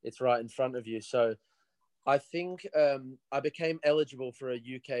it's right in front of you. So I think I became eligible for a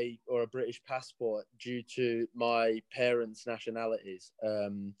UK or a British passport due to my parents' nationalities.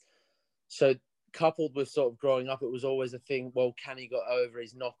 So coupled with sort of growing up, it was always a thing, well, can he got over?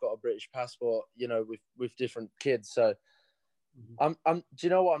 He's not got a British passport, you know, with different kids. So do you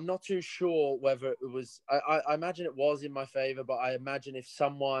know what? I'm not too sure whether it was, I imagine it was in my favor, but I imagine if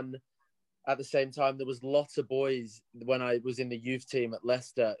someone at the same time, there was lots of boys when I was in the youth team at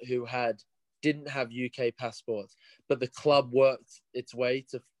Leicester who didn't have UK passports, but the club worked its way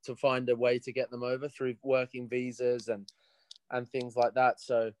to find a way to get them over through working visas and things like that.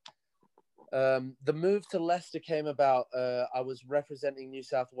 So the move to Leicester came about. I was representing New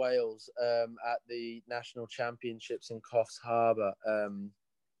South Wales at the national championships in Coffs Harbour. I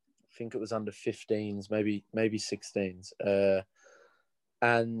think it was under 15s, maybe 16s.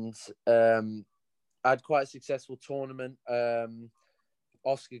 And I had quite a successful tournament.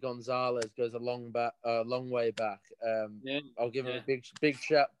 Oscar Gonzalez goes a long way back. I'll give him a big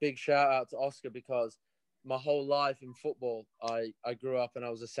shout out to Oscar, because my whole life in football, I grew up and I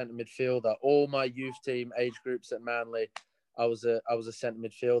was a centre midfielder. All my youth team age groups at Manly, I was a centre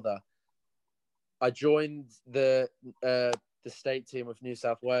midfielder. I joined the state team with New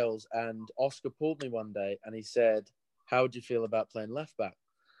South Wales, and Oscar pulled me one day and he said, "How would you feel about playing left back?"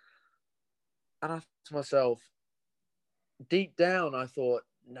 And I thought to myself, deep down, I thought,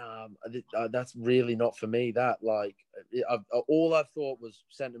 nah, that's really not for me. That, like, all I thought was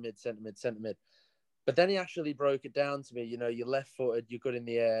centre mid. But then he actually broke it down to me. You know, you're left-footed, you're good in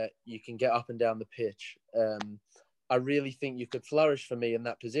the air, you can get up and down the pitch. I really think you could flourish for me in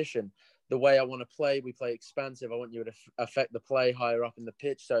that position. The way I want to play, we play expansive. I want you to affect the play higher up in the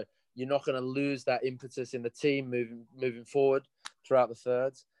pitch, so you're not going to lose that impetus in the team moving forward throughout the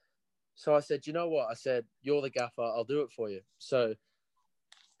thirds. So I said, you know what? I said, you're the gaffer. I'll do it for you. So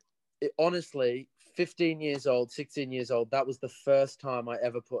honestly, 15 years old, 16 years old, that was the first time I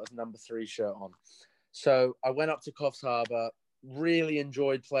ever put a number 3 shirt on. So I went up to Coffs Harbour, really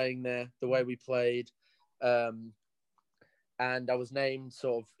enjoyed playing there, the way we played. And I was named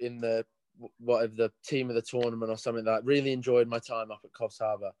sort of in the team of the tournament or something like that. Really enjoyed my time up at Coffs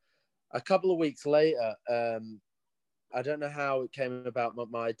Harbour. A couple of weeks later, I don't know how it came about.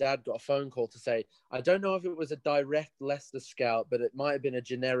 My dad got a phone call to say, I don't know if it was a direct Leicester scout, but it might have been a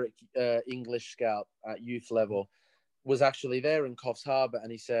generic English scout at youth level, was actually there in Coffs Harbour.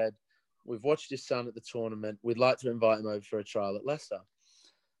 And he said, "We've watched his son at the tournament. We'd like to invite him over for a trial at Leicester."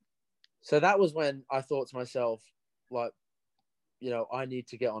 So that was when I thought to myself, like, you know, I need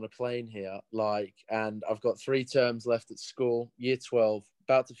to get on a plane here. Like, and I've got 3 terms left at school, year 12,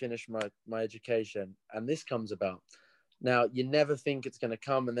 about to finish my education. And this comes about. Now, you never think it's going to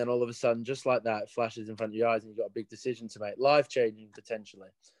come, and then all of a sudden, just like that, it flashes in front of your eyes, and you've got a big decision to make, life-changing potentially.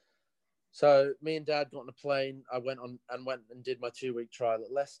 So me and Dad got on a plane. I went and did my 2-week trial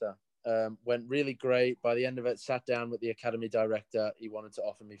at Leicester. Went really great. By the end of it, sat down with the academy director. He wanted to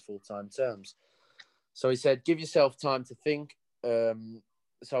offer me full-time terms. So he said, "Give yourself time to think."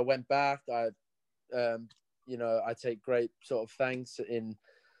 So I went back. I take great sort of thanks in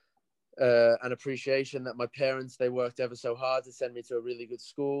and appreciation that my parents, they worked ever so hard to send me to a really good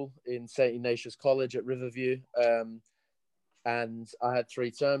school in St. Ignatius College at Riverview. And I had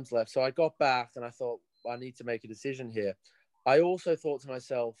 3 terms left. So I got back and I thought, I need to make a decision here. I also thought to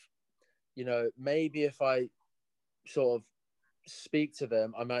myself, you know, maybe if I sort of speak to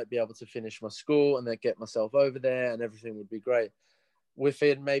them, I might be able to finish my school and then get myself over there and everything would be great.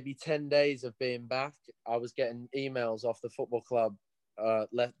 Within maybe 10 days of being back, I was getting emails off the football club,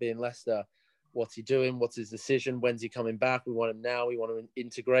 being Leicester. What's he doing? What's his decision? When's he coming back? We want him now. We want to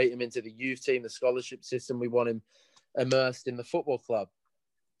integrate him into the youth team, the scholarship system. We want him immersed in the football club.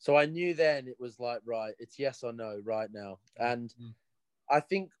 So I knew then it was like, right, it's yes or no right now. And I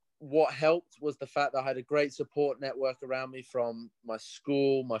think what helped was the fact that I had a great support network around me from my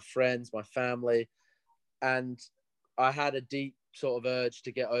school, my friends, my family. And I had a deep sort of urge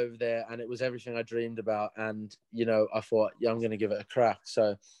to get over there, and it was everything I dreamed about. And, you know, I thought, yeah, I'm going to give it a crack.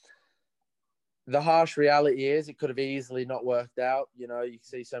 So the harsh reality is it could have easily not worked out. You know, you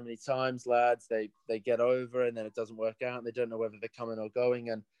see so many times lads, they get over and then it doesn't work out and they don't know whether they're coming or going.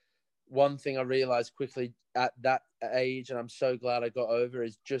 And one thing I realized quickly at that age, and I'm so glad I got over,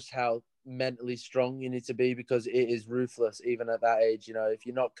 is just how mentally strong you need to be, because it is ruthless even at that age. You know, if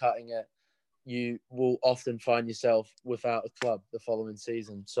you're not cutting it, you will often find yourself without a club the following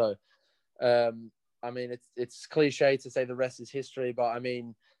season. So, I mean, it's cliche to say the rest is history, but I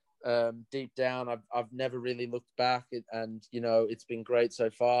mean, deep down, I've never really looked back, and you know, it's been great so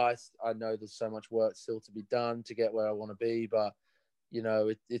far. I know there's so much work still to be done to get where I want to be, but you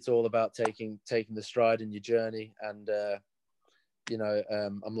know, it's all about taking the stride in your journey, and you know,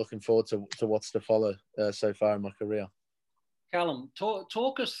 I'm looking forward to what's to follow so far in my career. Callum,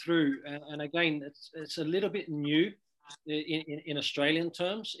 talk us through, and again, it's a little bit new in Australian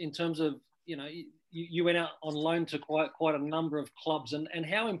terms, in terms of, you know, you went out on loan to quite a number of clubs, and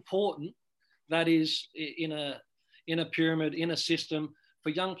how important that is in a pyramid, in a system, for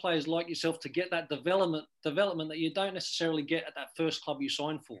young players like yourself to get that development that you don't necessarily get at that first club you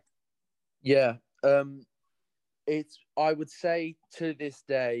sign for. Yeah, I would say to this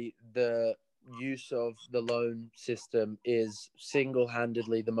day, the use of the loan system is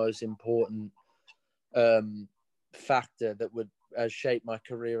single-handedly the most important factor that would shape my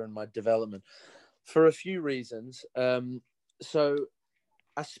career and my development, for a few reasons. So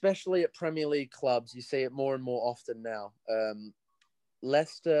especially at Premier League clubs, you see it more and more often now.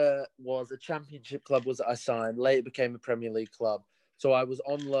 Leicester was a Championship club, I signed, later became a Premier League club. So I was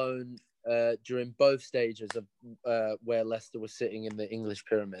on loan during both stages of where Leicester was sitting in the English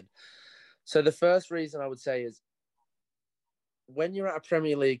pyramid. So the first reason I would say is, when you're at a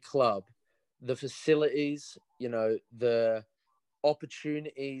Premier League club, the facilities, you know, the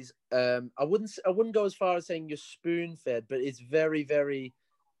opportunities, I wouldn't go as far as saying you're spoon-fed, but it's very, very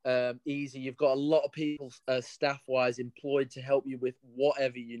easy. You've got a lot of people staff-wise employed to help you with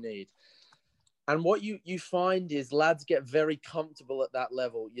whatever you need. And what you find is lads get very comfortable at that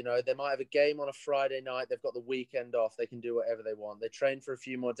level. You know, they might have a game on a Friday night. They've got the weekend off. They can do whatever they want. They train for a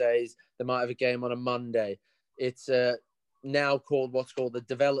few more days. They might have a game on a Monday. It's now called what's called the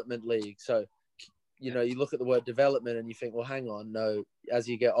Development League. So, you know, you look at the word development and you think, well, hang on. No, as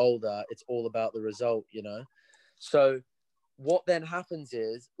you get older, it's all about the result, you know. So what then happens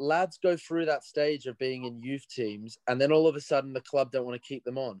is lads go through that stage of being in youth teams, and then all of a sudden the club don't want to keep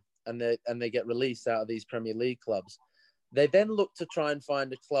them on. And they get released out of these Premier League clubs. They then look to try and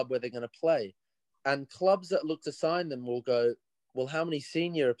find a club where they're going to play. And clubs that look to sign them will go, well, how many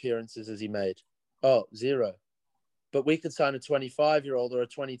senior appearances has he made? Oh, 0. But we could sign a 25-year-old or a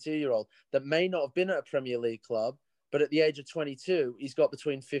 22-year-old that may not have been at a Premier League club, but at the age of 22, he's got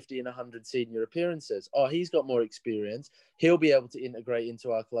between 50 and 100 senior appearances. Oh, he's got more experience. He'll be able to integrate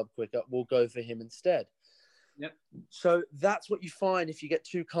into our club quicker. We'll go for him instead. Yep. So that's what you find if you get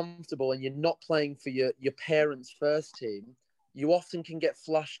too comfortable and you're not playing for your parents' first team. You often can get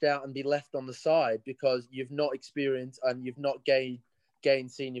flushed out and be left on the side because you've not experienced and you've not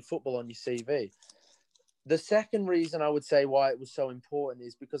gained senior football on your CV. The second reason I would say why it was so important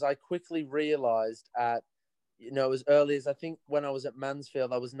is because I quickly realized at, you know, as early as I think when I was at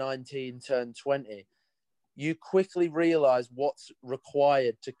Mansfield, I was 19, turned 20. You quickly realize what's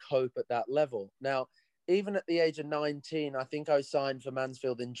required to cope at that level. Now, even at the age of 19, I think I signed for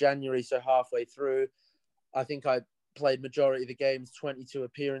Mansfield in January, so halfway through. I think I played majority of the games, 22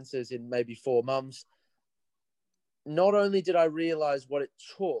 appearances in maybe 4 months. Not only did I realize what it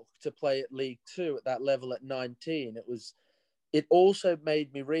took to play at League Two at that level at 19, it also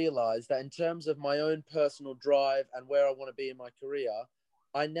made me realize that in terms of my own personal drive and where I want to be in my career,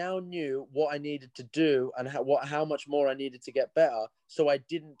 I now knew what I needed to do and how much more I needed to get better, so I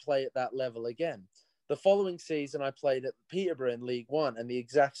didn't play at that level again. The following season, I played at Peterborough in League One, and the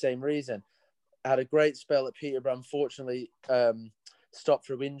exact same reason. I had a great spell at Peterborough, unfortunately stopped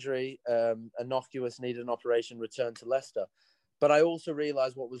through injury, innocuous, needed an operation, returned to Leicester. But I also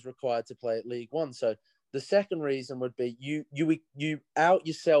realised what was required to play at League One. So the second reason would be you out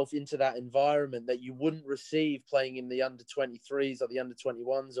yourself into that environment that you wouldn't receive playing in the under-23s or the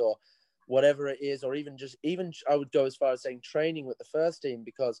under-21s or whatever it is, or even I would go as far as saying training with the first team,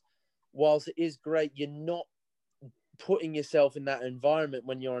 because whilst it is great, you're not putting yourself in that environment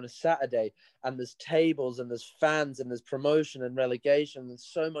when you're on a Saturday and there's tables and there's fans and there's promotion and relegation. There's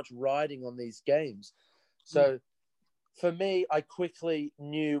so much riding on these games. So for me, I quickly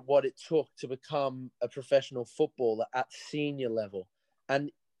knew what it took to become a professional footballer at senior level.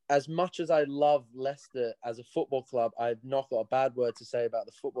 And as much as I love Leicester as a football club, I've not got a bad word to say about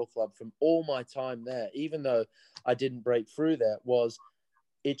the football club from all my time there, even though I didn't break through there, was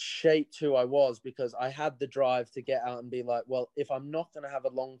it shaped who I was, because I had the drive to get out and be like, well, if I'm not going to have a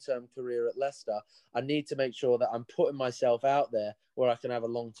long-term career at Leicester, I need to make sure that I'm putting myself out there where I can have a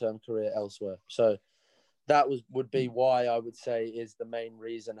long-term career elsewhere. So that would be why I would say is the main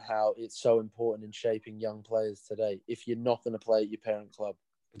reason how it's so important in shaping young players today, if you're not going to play at your parent club.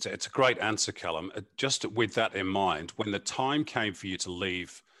 It's a great answer, Callum. Just with that in mind, when the time came for you to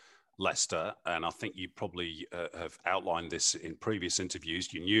leave Leicester, and I think you probably have outlined this in previous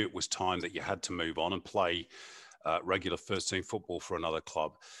interviews, you knew it was time that you had to move on and play regular first-team football for another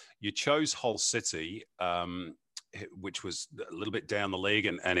club. You chose Hull City, which was a little bit down the league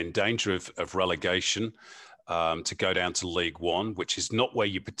and in danger of relegation, to go down to League One, which is not where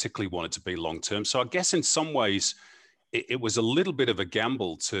you particularly wanted to be long-term. So I guess in some ways, it was a little bit of a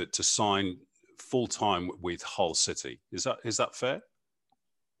gamble to sign full-time with Hull City. Is that fair?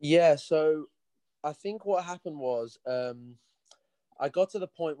 Yeah, so I think what happened was I got to the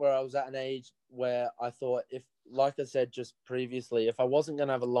point where I was at an age where I thought, if, like I said just previously, if I wasn't going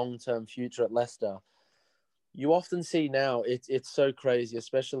to have a long-term future at Leicester, you often see now, it's so crazy,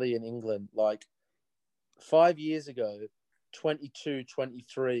 especially in England. Like 5 years ago, 22,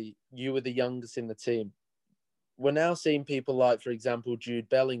 23, you were the youngest in the team. We're now seeing people like, for example, Jude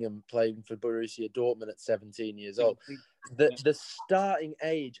Bellingham playing for Borussia Dortmund at 17 years old. The starting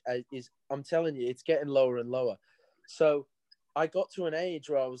age is, I'm telling you, it's getting lower and lower. So I got to an age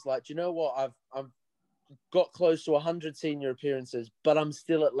where I was like, do you know what? I've got close to 100 senior appearances, but I'm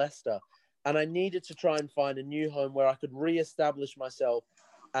still at Leicester. And I needed to try and find a new home where I could re-establish myself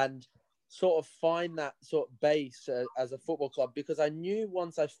and sort of find that sort of base as a football club, because I knew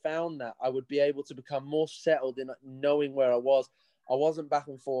once I found that, I would be able to become more settled in knowing where I was. I wasn't back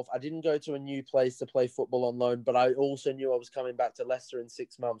and forth. I didn't go to a new place to play football on loan, but I also knew I was coming back to Leicester in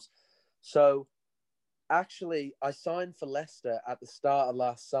 6 months. So actually, I signed for Leicester at the start of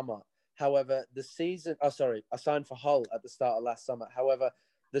last summer. However, I signed for Hull at the start of last summer. However,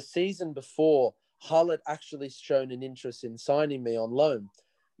 the season before, Hull had actually shown an interest in signing me on loan.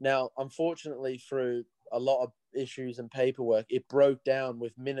 Now, unfortunately, through a lot of issues and paperwork, it broke down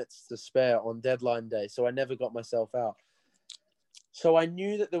with minutes to spare on deadline day. So I never got myself out. So I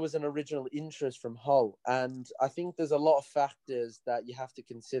knew that there was an original interest from Hull. And I think there's a lot of factors that you have to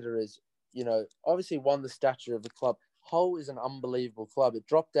consider is, obviously, one, the stature of the club. Hull is an unbelievable club. It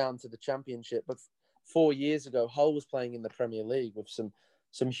dropped down to the Championship, but 4 years ago, Hull was playing in the Premier League with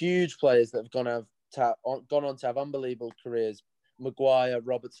some huge players that have gone on to have unbelievable careers. Maguire,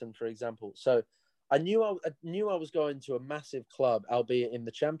 Robertson, for example. So I knew I was going to a massive club, albeit in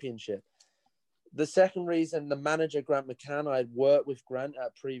the Championship. The second reason, the manager, Grant McCann, I had worked with Grant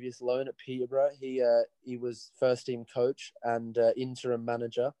at previous loan at Peterborough. He was first team coach and interim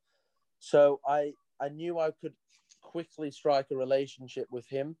manager. So I knew I could quickly strike a relationship with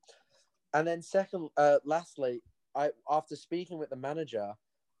him. And then lastly, after speaking with the manager,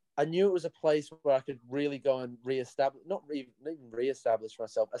 I knew it was a place where I could really go and establish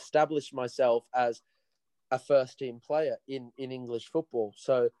myself as a first team player in English football.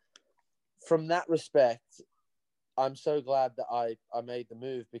 So from that respect, I'm so glad that I made the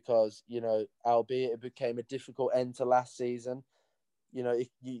move, because, albeit it became a difficult end to last season,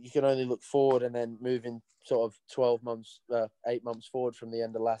 you can only look forward and then move in sort of 12 months, 8 months forward from the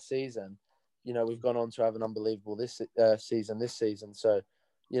end of last season. We've gone on to have an unbelievable this season. So,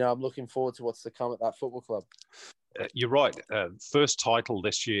 I'm looking forward to what's to come at that football club. You're right. First title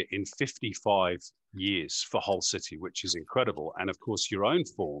this year in 55 years for Hull City, which is incredible. And of course, your own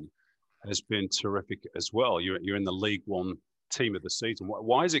form has been terrific as well. You're in the League One team of the season.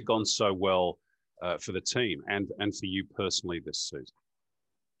 Why has it gone so well for the team and for you personally this season?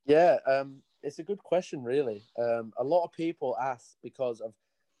 Yeah, it's a good question, really. A lot of people ask because of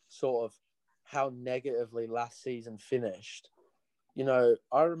sort of how negatively last season finished.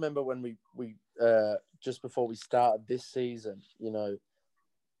 I remember when we just before we started this season,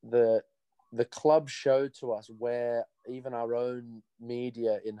 the club showed to us where even our own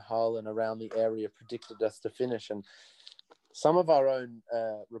media in Hull and around the area predicted us to finish. And some of our own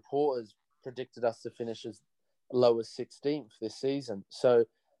reporters predicted us to finish as low as 16th this season. So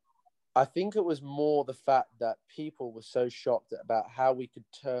I think it was more the fact that people were so shocked about how we could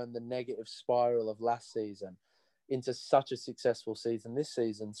turn the negative spiral of last season into such a successful season this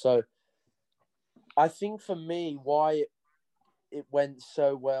season. So I think for me, why it went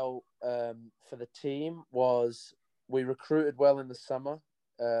so well for the team was we recruited well in the summer.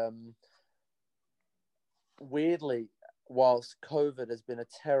 Weirdly, whilst COVID has been a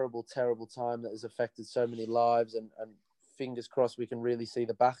terrible, terrible time that has affected so many lives, and fingers crossed we can really see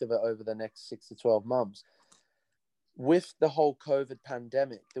the back of it over the next 6 to 12 months. with the whole COVID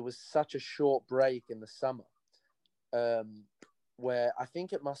pandemic, there was such a short break in the summer, where I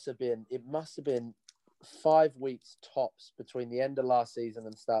think it must have been 5 weeks tops between the end of last season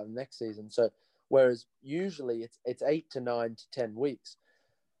and the start of the next season. So whereas usually it's 8 to 9 to 10 weeks.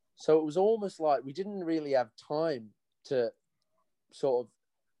 So it was almost like we didn't really have time to sort of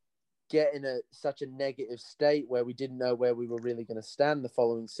get in such a negative state where we didn't know where we were really going to stand the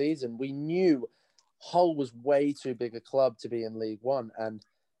following season. We knew Hull was way too big a club to be in League One. And,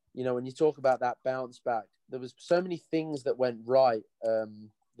 you know, when you talk about that bounce back, there was so many things that went right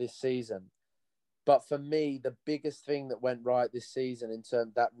this season. But for me, the biggest thing that went right this season in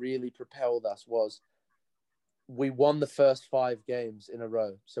terms that really propelled us was we won the first 5 games in a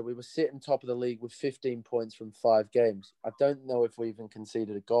row. So we were sitting top of the league with 15 points from 5 games. I don't know if we even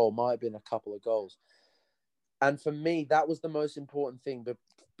conceded a goal. Might have been a couple of goals. And for me, that was the most important thing. But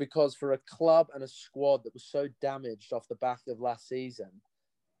because for a club and a squad that was so damaged off the back of last season,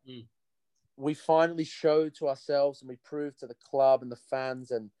 we finally showed to ourselves and we proved to the club and the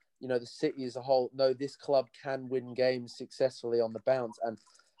fans and, you know, the city as a whole, no, this club can win games successfully on the bounce. And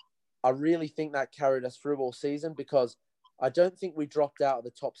I really think that carried us through all season because I don't think we dropped out of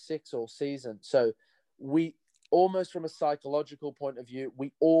the top 6 all season. So we almost from a psychological point of view,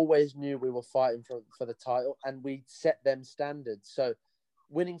 we always knew we were fighting for the title and we set them standards. So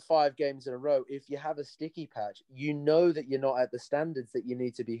winning 5 games in a row, if you have a sticky patch, you know that you're not at the standards that you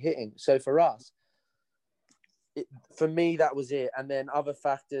need to be hitting. So for us, for me, that was it. And then other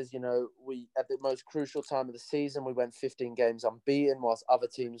factors, you know, we at the most crucial time of the season, we went 15 games unbeaten whilst other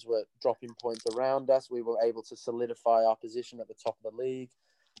teams were dropping points around us. We were able to solidify our position at the top of the league.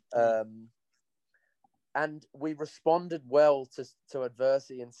 And we responded well to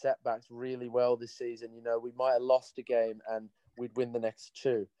adversity and setbacks really well this season. You know, we might have lost a game and we'd win the next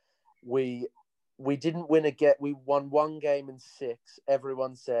 2. We didn't win a game. We won 1 game in 6.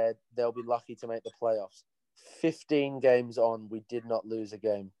 Everyone said they'll be lucky to make the playoffs. 15 games on, we did not lose a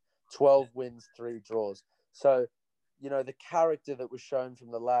game. 12 wins, 3 draws. So, you know, the character that was shown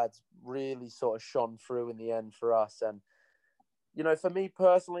from the lads really sort of shone through in the end for us. And, you know, for me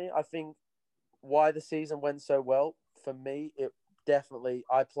personally, I think why the season went so well, for me, it definitely,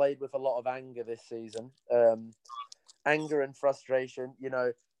 I played with a lot of anger this season. Anger and frustration. You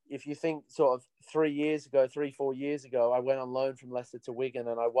know, if you think sort of 3-4 years ago, I went on loan from Leicester to Wigan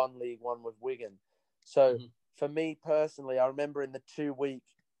and I won League One with Wigan. So for me personally, I remember in the 2-week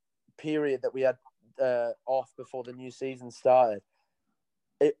period that we had off before the new season started,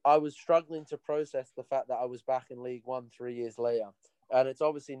 I was struggling to process the fact that I was back in League One 3 years later. And it's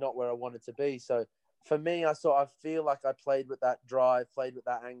obviously not where I wanted to be. So for me, I feel like I played with that drive, played with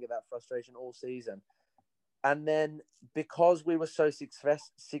that anger, that frustration all season. And then because we were so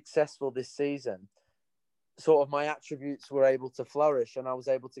successful this season, sort of my attributes were able to flourish and I was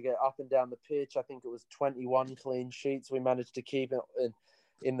able to get up and down the pitch. I think it was 21 clean sheets we managed to keep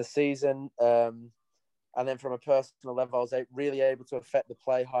in the season. And then from a personal level, I was really able to affect the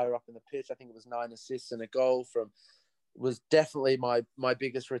play higher up in the pitch. I think it was 9 assists and a goal was definitely my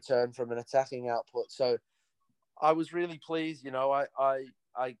biggest return from an attacking output. So I was really pleased. You know,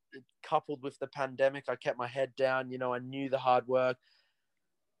 I coupled with the pandemic, I kept my head down. You know, I knew the hard work.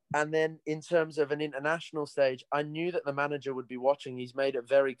 And then in terms of an international stage, I knew that the manager would be watching. He's made it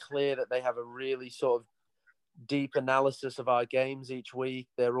very clear that they have a really sort of deep analysis of our games each week.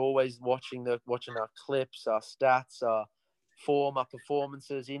 They're always watching our clips, our stats, our form, our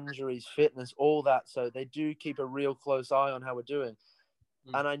performances, injuries, fitness, all that. So they do keep a real close eye on how we're doing.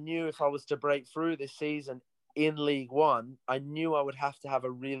 And I knew if I was to break through this season in League One, I knew I would have to have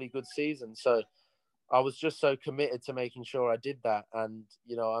a really good season. So I was just so committed to making sure I did that. And,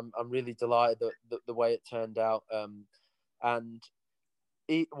 you know, I'm really delighted that the way it turned out.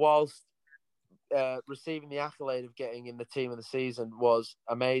 Whilst receiving the accolade of getting in the team of the season was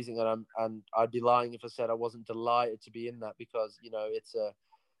amazing. And I'd be lying if I said I wasn't delighted to be in that because, you know,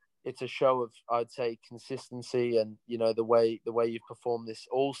 it's a show of, I'd say, consistency and, you know, the way you've performed this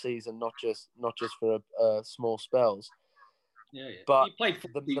all season, not just for small spells. Yeah. But you played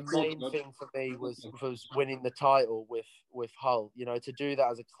the main thing for me was winning the title with Hull. You know, to do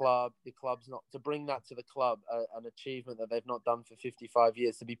that as a club, the club's not to bring that to the club, an achievement that they've not done for 55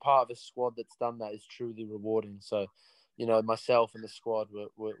 years. To be part of a squad that's done that is truly rewarding. So, you know, myself and the squad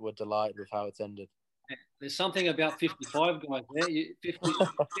were delighted with how it's ended. There's something about 55 guys there.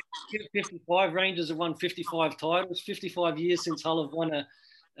 55 Rangers have won 55 titles. 55 years since Hull have won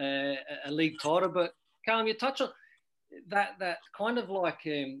a league title. But Callum, you touch on that kind of like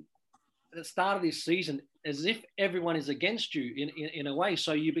at the start of this season, as if everyone is against you in a way.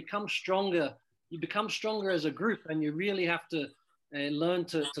 So you become stronger you become stronger as a group, and you really have to learn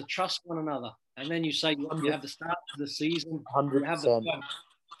to trust one another. And then you say you have the start of the season, 100%. you have the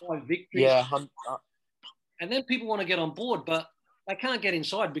five victories. Yeah, and then people want to get on board, but they can't get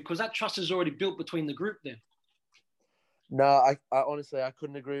inside because that trust is already built between the group then. No, I honestly, I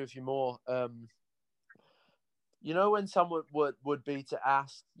couldn't agree with you more. You know, when someone would be to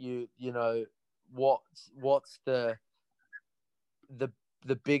ask you, you know, what's the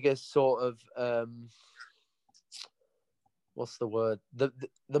biggest sort of what's the word?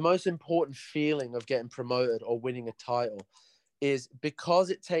 The most important feeling of getting promoted or winning a title is because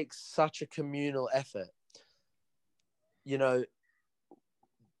it takes such a communal effort. You know,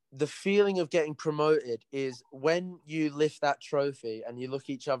 the feeling of getting promoted is when you lift that trophy and you look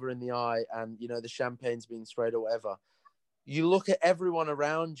each other in the eye and, you know, the champagne's being sprayed or whatever. You look at everyone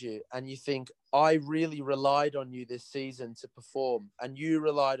around you and you think, I really relied on you this season to perform, and you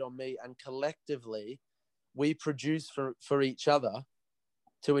relied on me, and collectively we produce for each other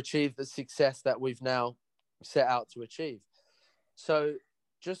to achieve the success that we've now set out to achieve. So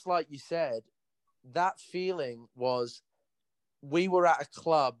just like you said, that feeling was, we were at a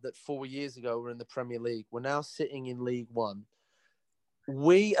club that 4 years ago were in the Premier League. We're now sitting in League One.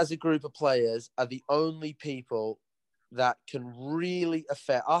 We as a group of players are the only people that can really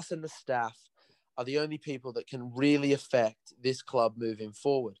affect, us and the staff are the only people that can really affect this club moving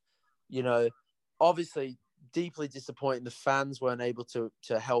forward. You know, obviously deeply disappointing the fans weren't able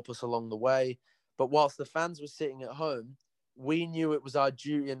to help us along the way. But whilst the fans were sitting at home, we knew it was our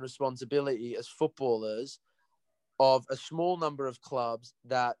duty and responsibility as footballers of a small number of clubs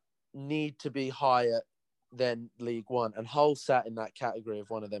that need to be higher than League One. And Hull sat in that category of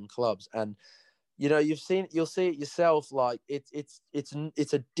one of them clubs. And you know, you'll see it yourself. Like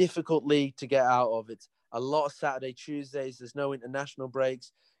it's a difficult league to get out of. It's a lot of Saturday, Tuesdays. There's no international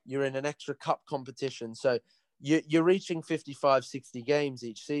breaks. You're in an extra cup competition. So you're reaching 55, 60 games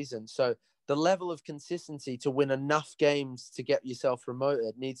each season. So the level of consistency to win enough games to get yourself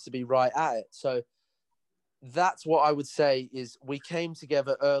promoted needs to be right at it. So that's what I would say is we came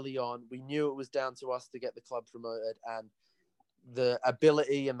together early on. We knew it was down to us to get the club promoted, and the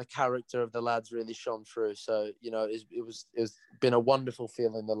ability and the character of the lads really shone through. So, you know, it's been a wonderful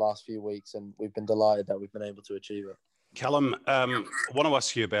feeling the last few weeks, and we've been delighted that we've been able to achieve it. Callum, I want to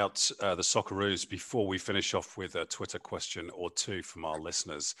ask you about the Socceroos before we finish off with a Twitter question or two from our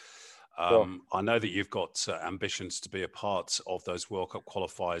listeners. I know that you've got ambitions to be a part of those World Cup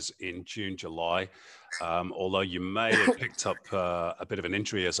qualifiers in June, July. Although you may have picked up a bit of an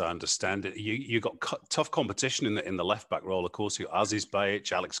injury, as I understand it. You got tough competition in the left back role, of course. You Aziz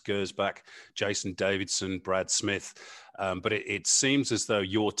Bayic, Alex Gersbach, Jason Davidson, Brad Smith. But it seems as though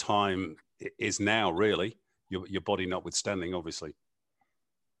your time is now, really, your body notwithstanding, obviously.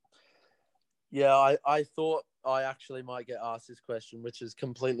 Yeah, I thought I actually might get asked this question, which is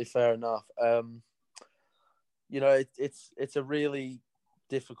completely fair enough. You know, it's a really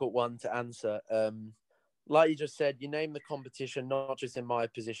difficult one to answer. Like you just said, you name the competition, not just in my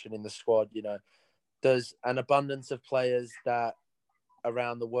position in the squad. You know, there's an abundance of players that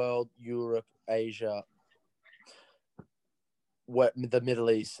around the world, Europe, Asia, the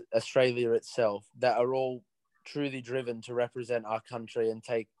Middle East, Australia itself, that are all truly driven to represent our country and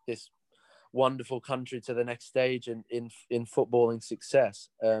take this wonderful country to the next stage in footballing success.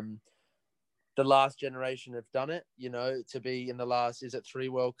 The last generation have done it, you know, to be in the last, 3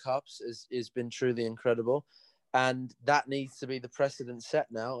 World Cups has been truly incredible. And that needs to be the precedent set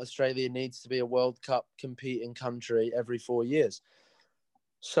now. Australia needs to be a World Cup competing country every 4 years.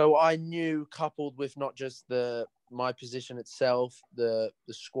 So I knew, coupled with not just my position itself, the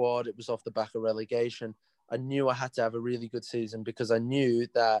squad, it was off the back of relegation. I knew I had to have a really good season because I knew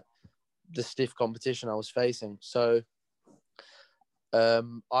that the stiff competition I was facing. So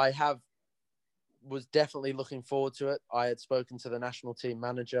I was definitely looking forward to it. I had spoken to the national team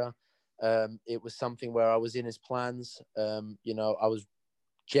manager. It was something where I was in his plans. You know, I was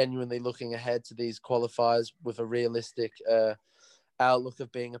genuinely looking ahead to these qualifiers with a realistic outlook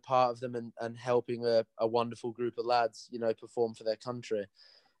of being a part of them and helping a wonderful group of lads, you know, perform for their country.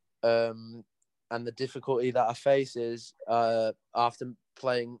 And the difficulty that I face is after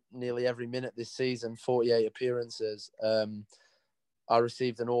playing nearly every minute this season, 48 appearances, I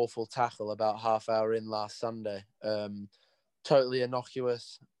received an awful tackle about half hour in last Sunday. Totally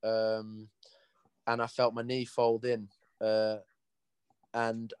innocuous. And I felt my knee fold in.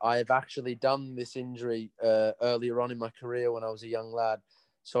 And I have actually done this injury earlier on in my career when I was a young lad.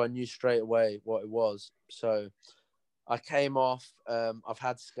 So I knew straight away what it was. So I came off. I've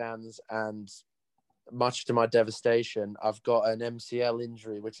had scans, and much to my devastation, I've got an MCL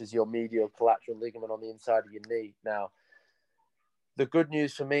injury, which is your medial collateral ligament on the inside of your knee. Now, the good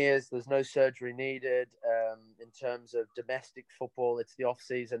news for me is there's no surgery needed. In terms of domestic football, it's the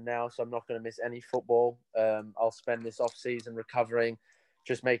off-season now, so I'm not going to miss any football. I'll spend this off-season recovering,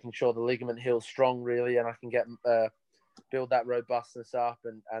 just making sure the ligament heals strong, really, and I can get build that robustness up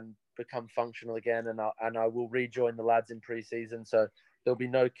and become functional again. And I will rejoin the lads in pre-season, so there'll be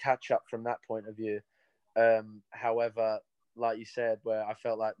no catch-up from that point of view. However, like you said, where I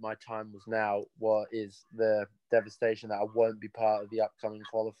felt like my time was now, what is the devastation that I won't be part of the upcoming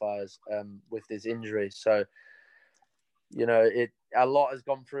qualifiers with this injury. So, you know, a lot has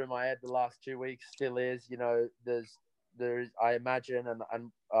gone through my head the last 2 weeks, still is. You know, there's I imagine and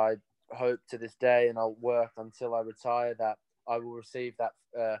I hope to this day, and I'll work until I retire, that I will receive that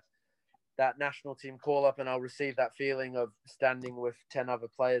national team call up, and I'll receive that feeling of standing with 10 other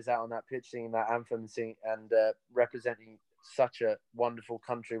players out on that pitch, singing that anthem, and representing such a wonderful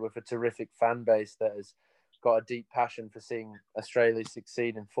country with a terrific fan base that has got a deep passion for seeing Australia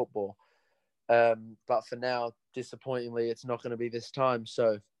succeed in football. But for now, disappointingly, it's not going to be this time.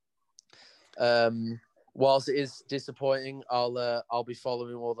 So, whilst it is disappointing, I'll be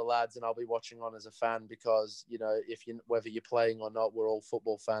following all the lads, and I'll be watching on as a fan, because, you know, whether you're playing or not, we're all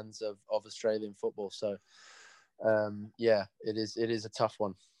football fans of Australian football. So, yeah, it is a tough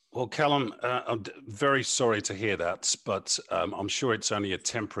one. Well, Callum, I'm very sorry to hear that, but I'm sure it's only a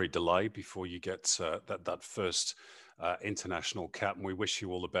temporary delay before you get that first international cap, and we wish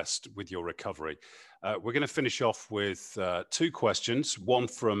you all the best with your recovery. We're going to finish off with 2 questions, one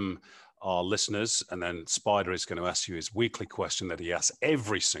from our listeners, and then Spider is going to ask you his weekly question that he asks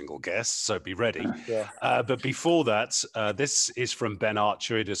every single guest, so be ready. Yeah. But before that, this is from Ben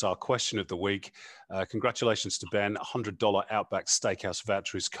Archer. It is our question of the week. Congratulations to Ben. $100 Outback Steakhouse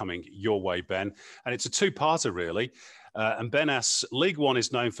voucher is coming your way, Ben. And it's a 2-parter, really. And Ben asks, League One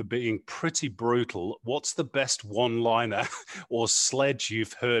is known for being pretty brutal. What's the best one-liner or sledge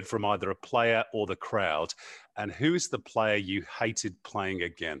you've heard from either a player or the crowd? And who is the player you hated playing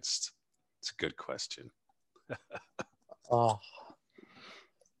against? It's a good question.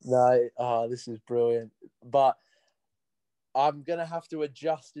 This is brilliant. But I'm going to have to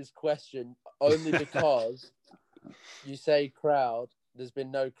adjust this question only because you say crowd. There's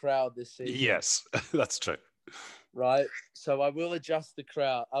been no crowd this season. Yes, that's true. Right. So I will adjust the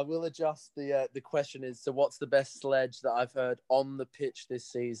crowd. I will adjust the question is, so what's the best sledge that I've heard on the pitch this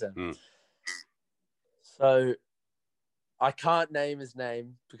season? So I can't name his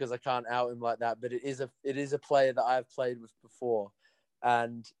name because I can't out him like that, but it is a player that I've played with before,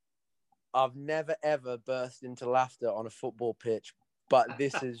 and I've never ever burst into laughter on a football pitch, but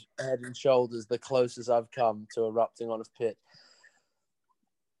this is head and shoulders the closest I've come to erupting on a pitch.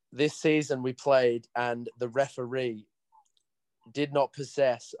 This season we played, and the referee did not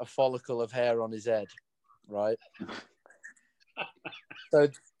possess a follicle of hair on his head, right? So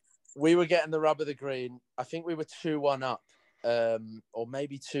we were getting the rub of the green. I think we were 2-1 up, or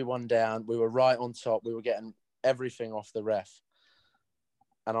maybe 2-1 down. We were right on top. We were getting everything off the ref.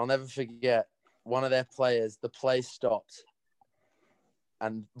 And I'll never forget, one of their players, the play stopped,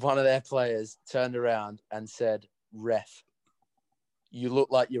 and one of their players turned around and said, "Ref, you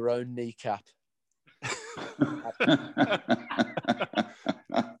look like your own kneecap."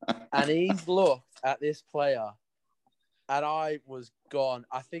 And he's looked at this player, and I was gone.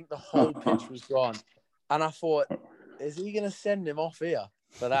 I think the whole pitch was gone. And I thought, is he going to send him off here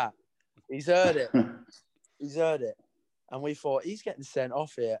for that? He's heard it. And we thought, he's getting sent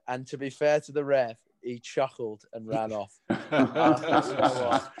off here. And to be fair to the ref, he chuckled and ran off. You know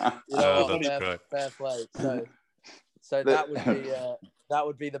what? Fair play. So that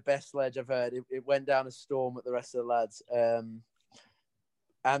would be the best sledge I've heard. It went down a storm with the rest of the lads.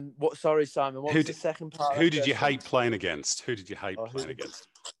 And sorry, Simon, what was the second part? Who did you hate playing against? Who did I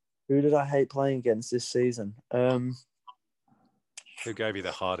hate playing against this season? Who gave you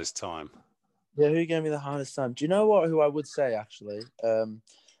the hardest time? Yeah, who gave me the hardest time? Do you know what? Who I would say, actually?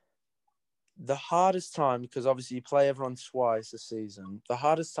 The hardest time, because obviously you play everyone twice a season. The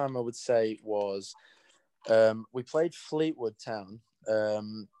hardest time I would say was we played Fleetwood Town,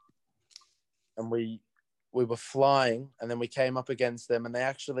 and we were flying, and then we came up against them, and they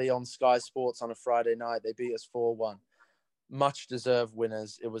actually, on Sky Sports on a Friday night, they beat us 4-1. Much deserved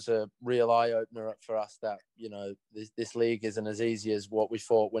winners. It was a real eye-opener for us that, you know, this league isn't as easy as what we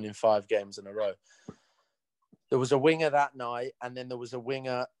thought, winning 5 games in a row. There was a winger that night, and then there was a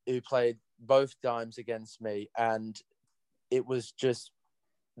winger who played both times against me, and it was just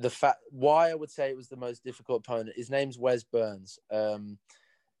the fact why I would say it was the most difficult opponent. His name's Wes Burns,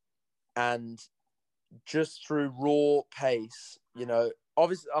 and just through raw pace, you know,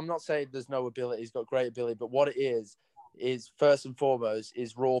 obviously I'm not saying there's no ability. He's got great ability, but what it is first and foremost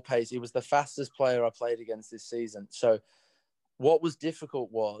is raw pace. He was the fastest player I played against this season. So what was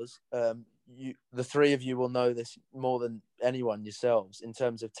difficult was, the three of you will know this more than anyone yourselves in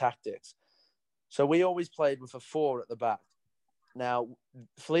terms of tactics. So we always played with a 4 at the back. Now,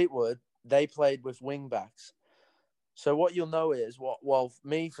 Fleetwood, they played with wing backs. So what you'll know is,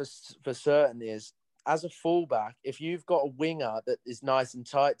 for certain is, as a fullback, if you've got a winger that is nice and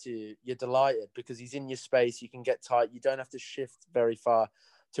tight to you, you're delighted because he's in your space. You can get tight. You don't have to shift very far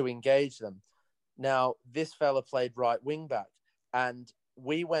to engage them. Now, this fella played right wing back, and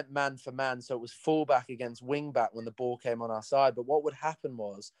we went man for man. So it was fullback against wing back when the ball came on our side. But what would happen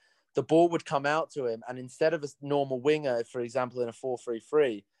was the ball would come out to him, and instead of a normal winger, for example, in a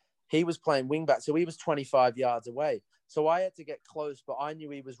 4-3-3, he was playing wing back. So he was 25 yards away. So I had to get close, but I knew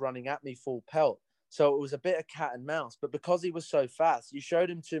he was running at me full pelt. So it was a bit of cat and mouse, but because he was so fast, you showed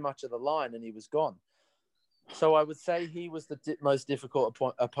him too much of the line and he was gone. So I would say he was the most difficult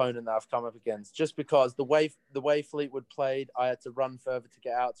opponent that I've come up against, just because the way Fleetwood played, I had to run further to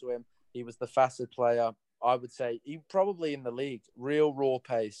get out to him. He was the fastest player. I would say he probably in the league, real raw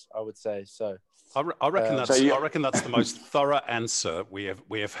pace, I would say. So I reckon that's the most thorough answer we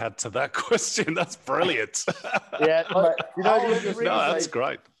have had to that question. That's brilliant. Yeah, that's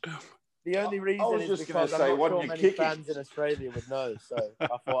great. The only reason is because I'm not sure many fans in Australia would know. So I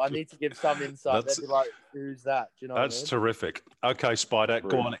thought I need to give some insight. They'd be like, who's that? Do you know that's what I mean? Terrific. Okay, Spider,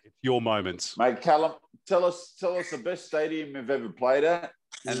 go on. It's your moment. Mate, Callum, tell us the best stadium you've ever played at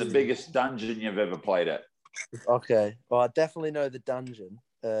and the biggest dungeon you've ever played at. Okay. Well, I definitely know the dungeon.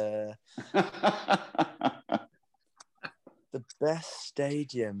 The best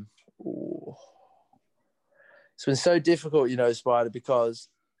stadium. Ooh. It's been so difficult, you know, Spider, because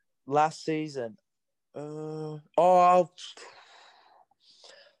last season, I'll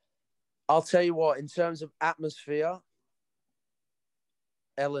tell you what, in terms of atmosphere,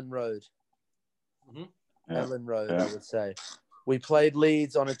 Ellen Road. Mm-hmm. Yeah. Ellen Road, I would say. We played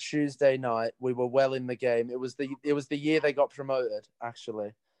Leeds on a Tuesday night. We were well in the game. It was the year they got promoted,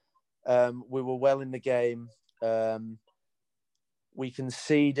 actually. We were well in the game. We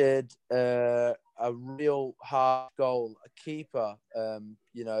conceded a real hard goal. A keeper,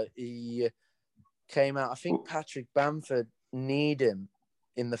 you know, he came out. I think Patrick Bamford kneed him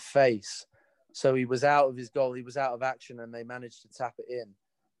in the face. So he was out of his goal. He was out of action, and they managed to tap it in.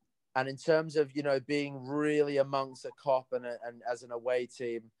 And in terms of, you know, being really amongst a cop and as an away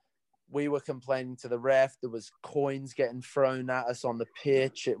team, we were complaining to the ref. There was coins getting thrown at us on the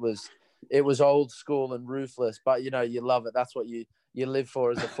pitch. It was old school and ruthless, but, you know, you love it. That's what you live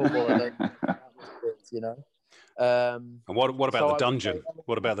for as a footballer, you know. And what about the dungeon?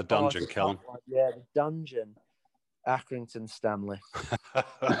 What about the dungeon, Callum? Yeah, the dungeon. Accrington Stanley.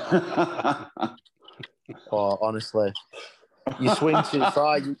 Oh, honestly. You swing too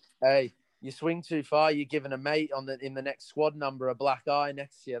far, you swing too far, you're giving a mate in the next squad number a black eye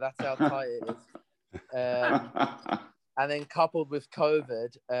next to you. That's how tight it is. And then coupled with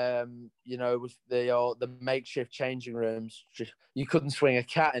COVID, you know, with the makeshift changing rooms, you couldn't swing a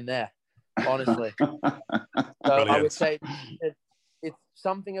cat in there, honestly. So Brilliant. I would say it's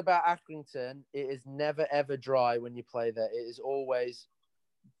something about Accrington. It is never, ever dry when you play there. It is always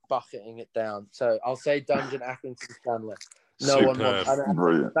bucketing it down. So I'll say Dungeon Accrington Stanley. No Superb. one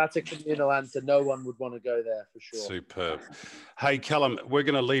wants. That's a communal answer. No one would want to go there for sure. Superb. Hey, Callum, we're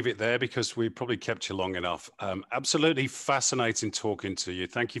going to leave it there because we probably kept you long enough. Absolutely fascinating talking to you.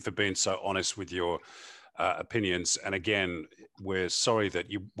 Thank you for being so honest with your opinions. And again, we're sorry that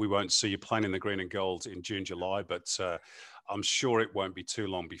we won't see you playing in the green and gold in June, July, but I'm sure it won't be too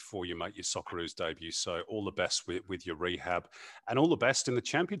long before you make your Socceroos debut. So all the best with your rehab, and all the best in the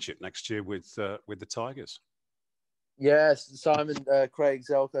championship next year with the Tigers. Yes, Simon, Craig,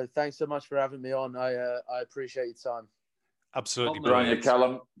 Zelko, thanks so much for having me on. I appreciate your time. Absolutely brilliant,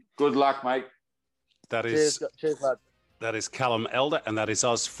 Callum. Good luck, mate. Cheers, lad. That is Callum Elder, and that is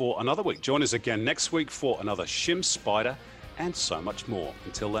us for another week. Join us again next week for another Shim Spider and so much more.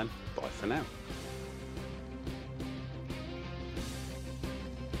 Until then, bye for now.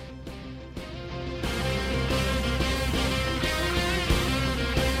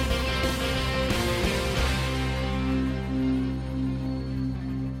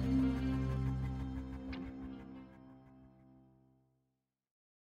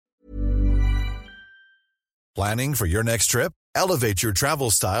 Planning for your next trip? Elevate your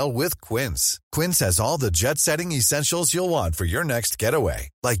travel style with Quince. Quince has all the jet-setting essentials you'll want for your next getaway,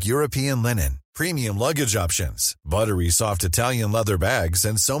 like European linen, premium luggage options, buttery soft Italian leather bags,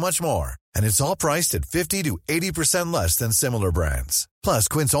 and so much more. And it's all priced at 50 to 80% less than similar brands. Plus,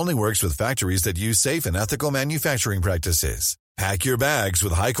 Quince only works with factories that use safe and ethical manufacturing practices. Pack your bags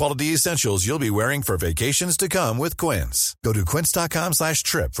with high-quality essentials you'll be wearing for vacations to come with Quince. Go to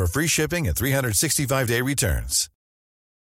quince.com/trip for free shipping and 365-day returns.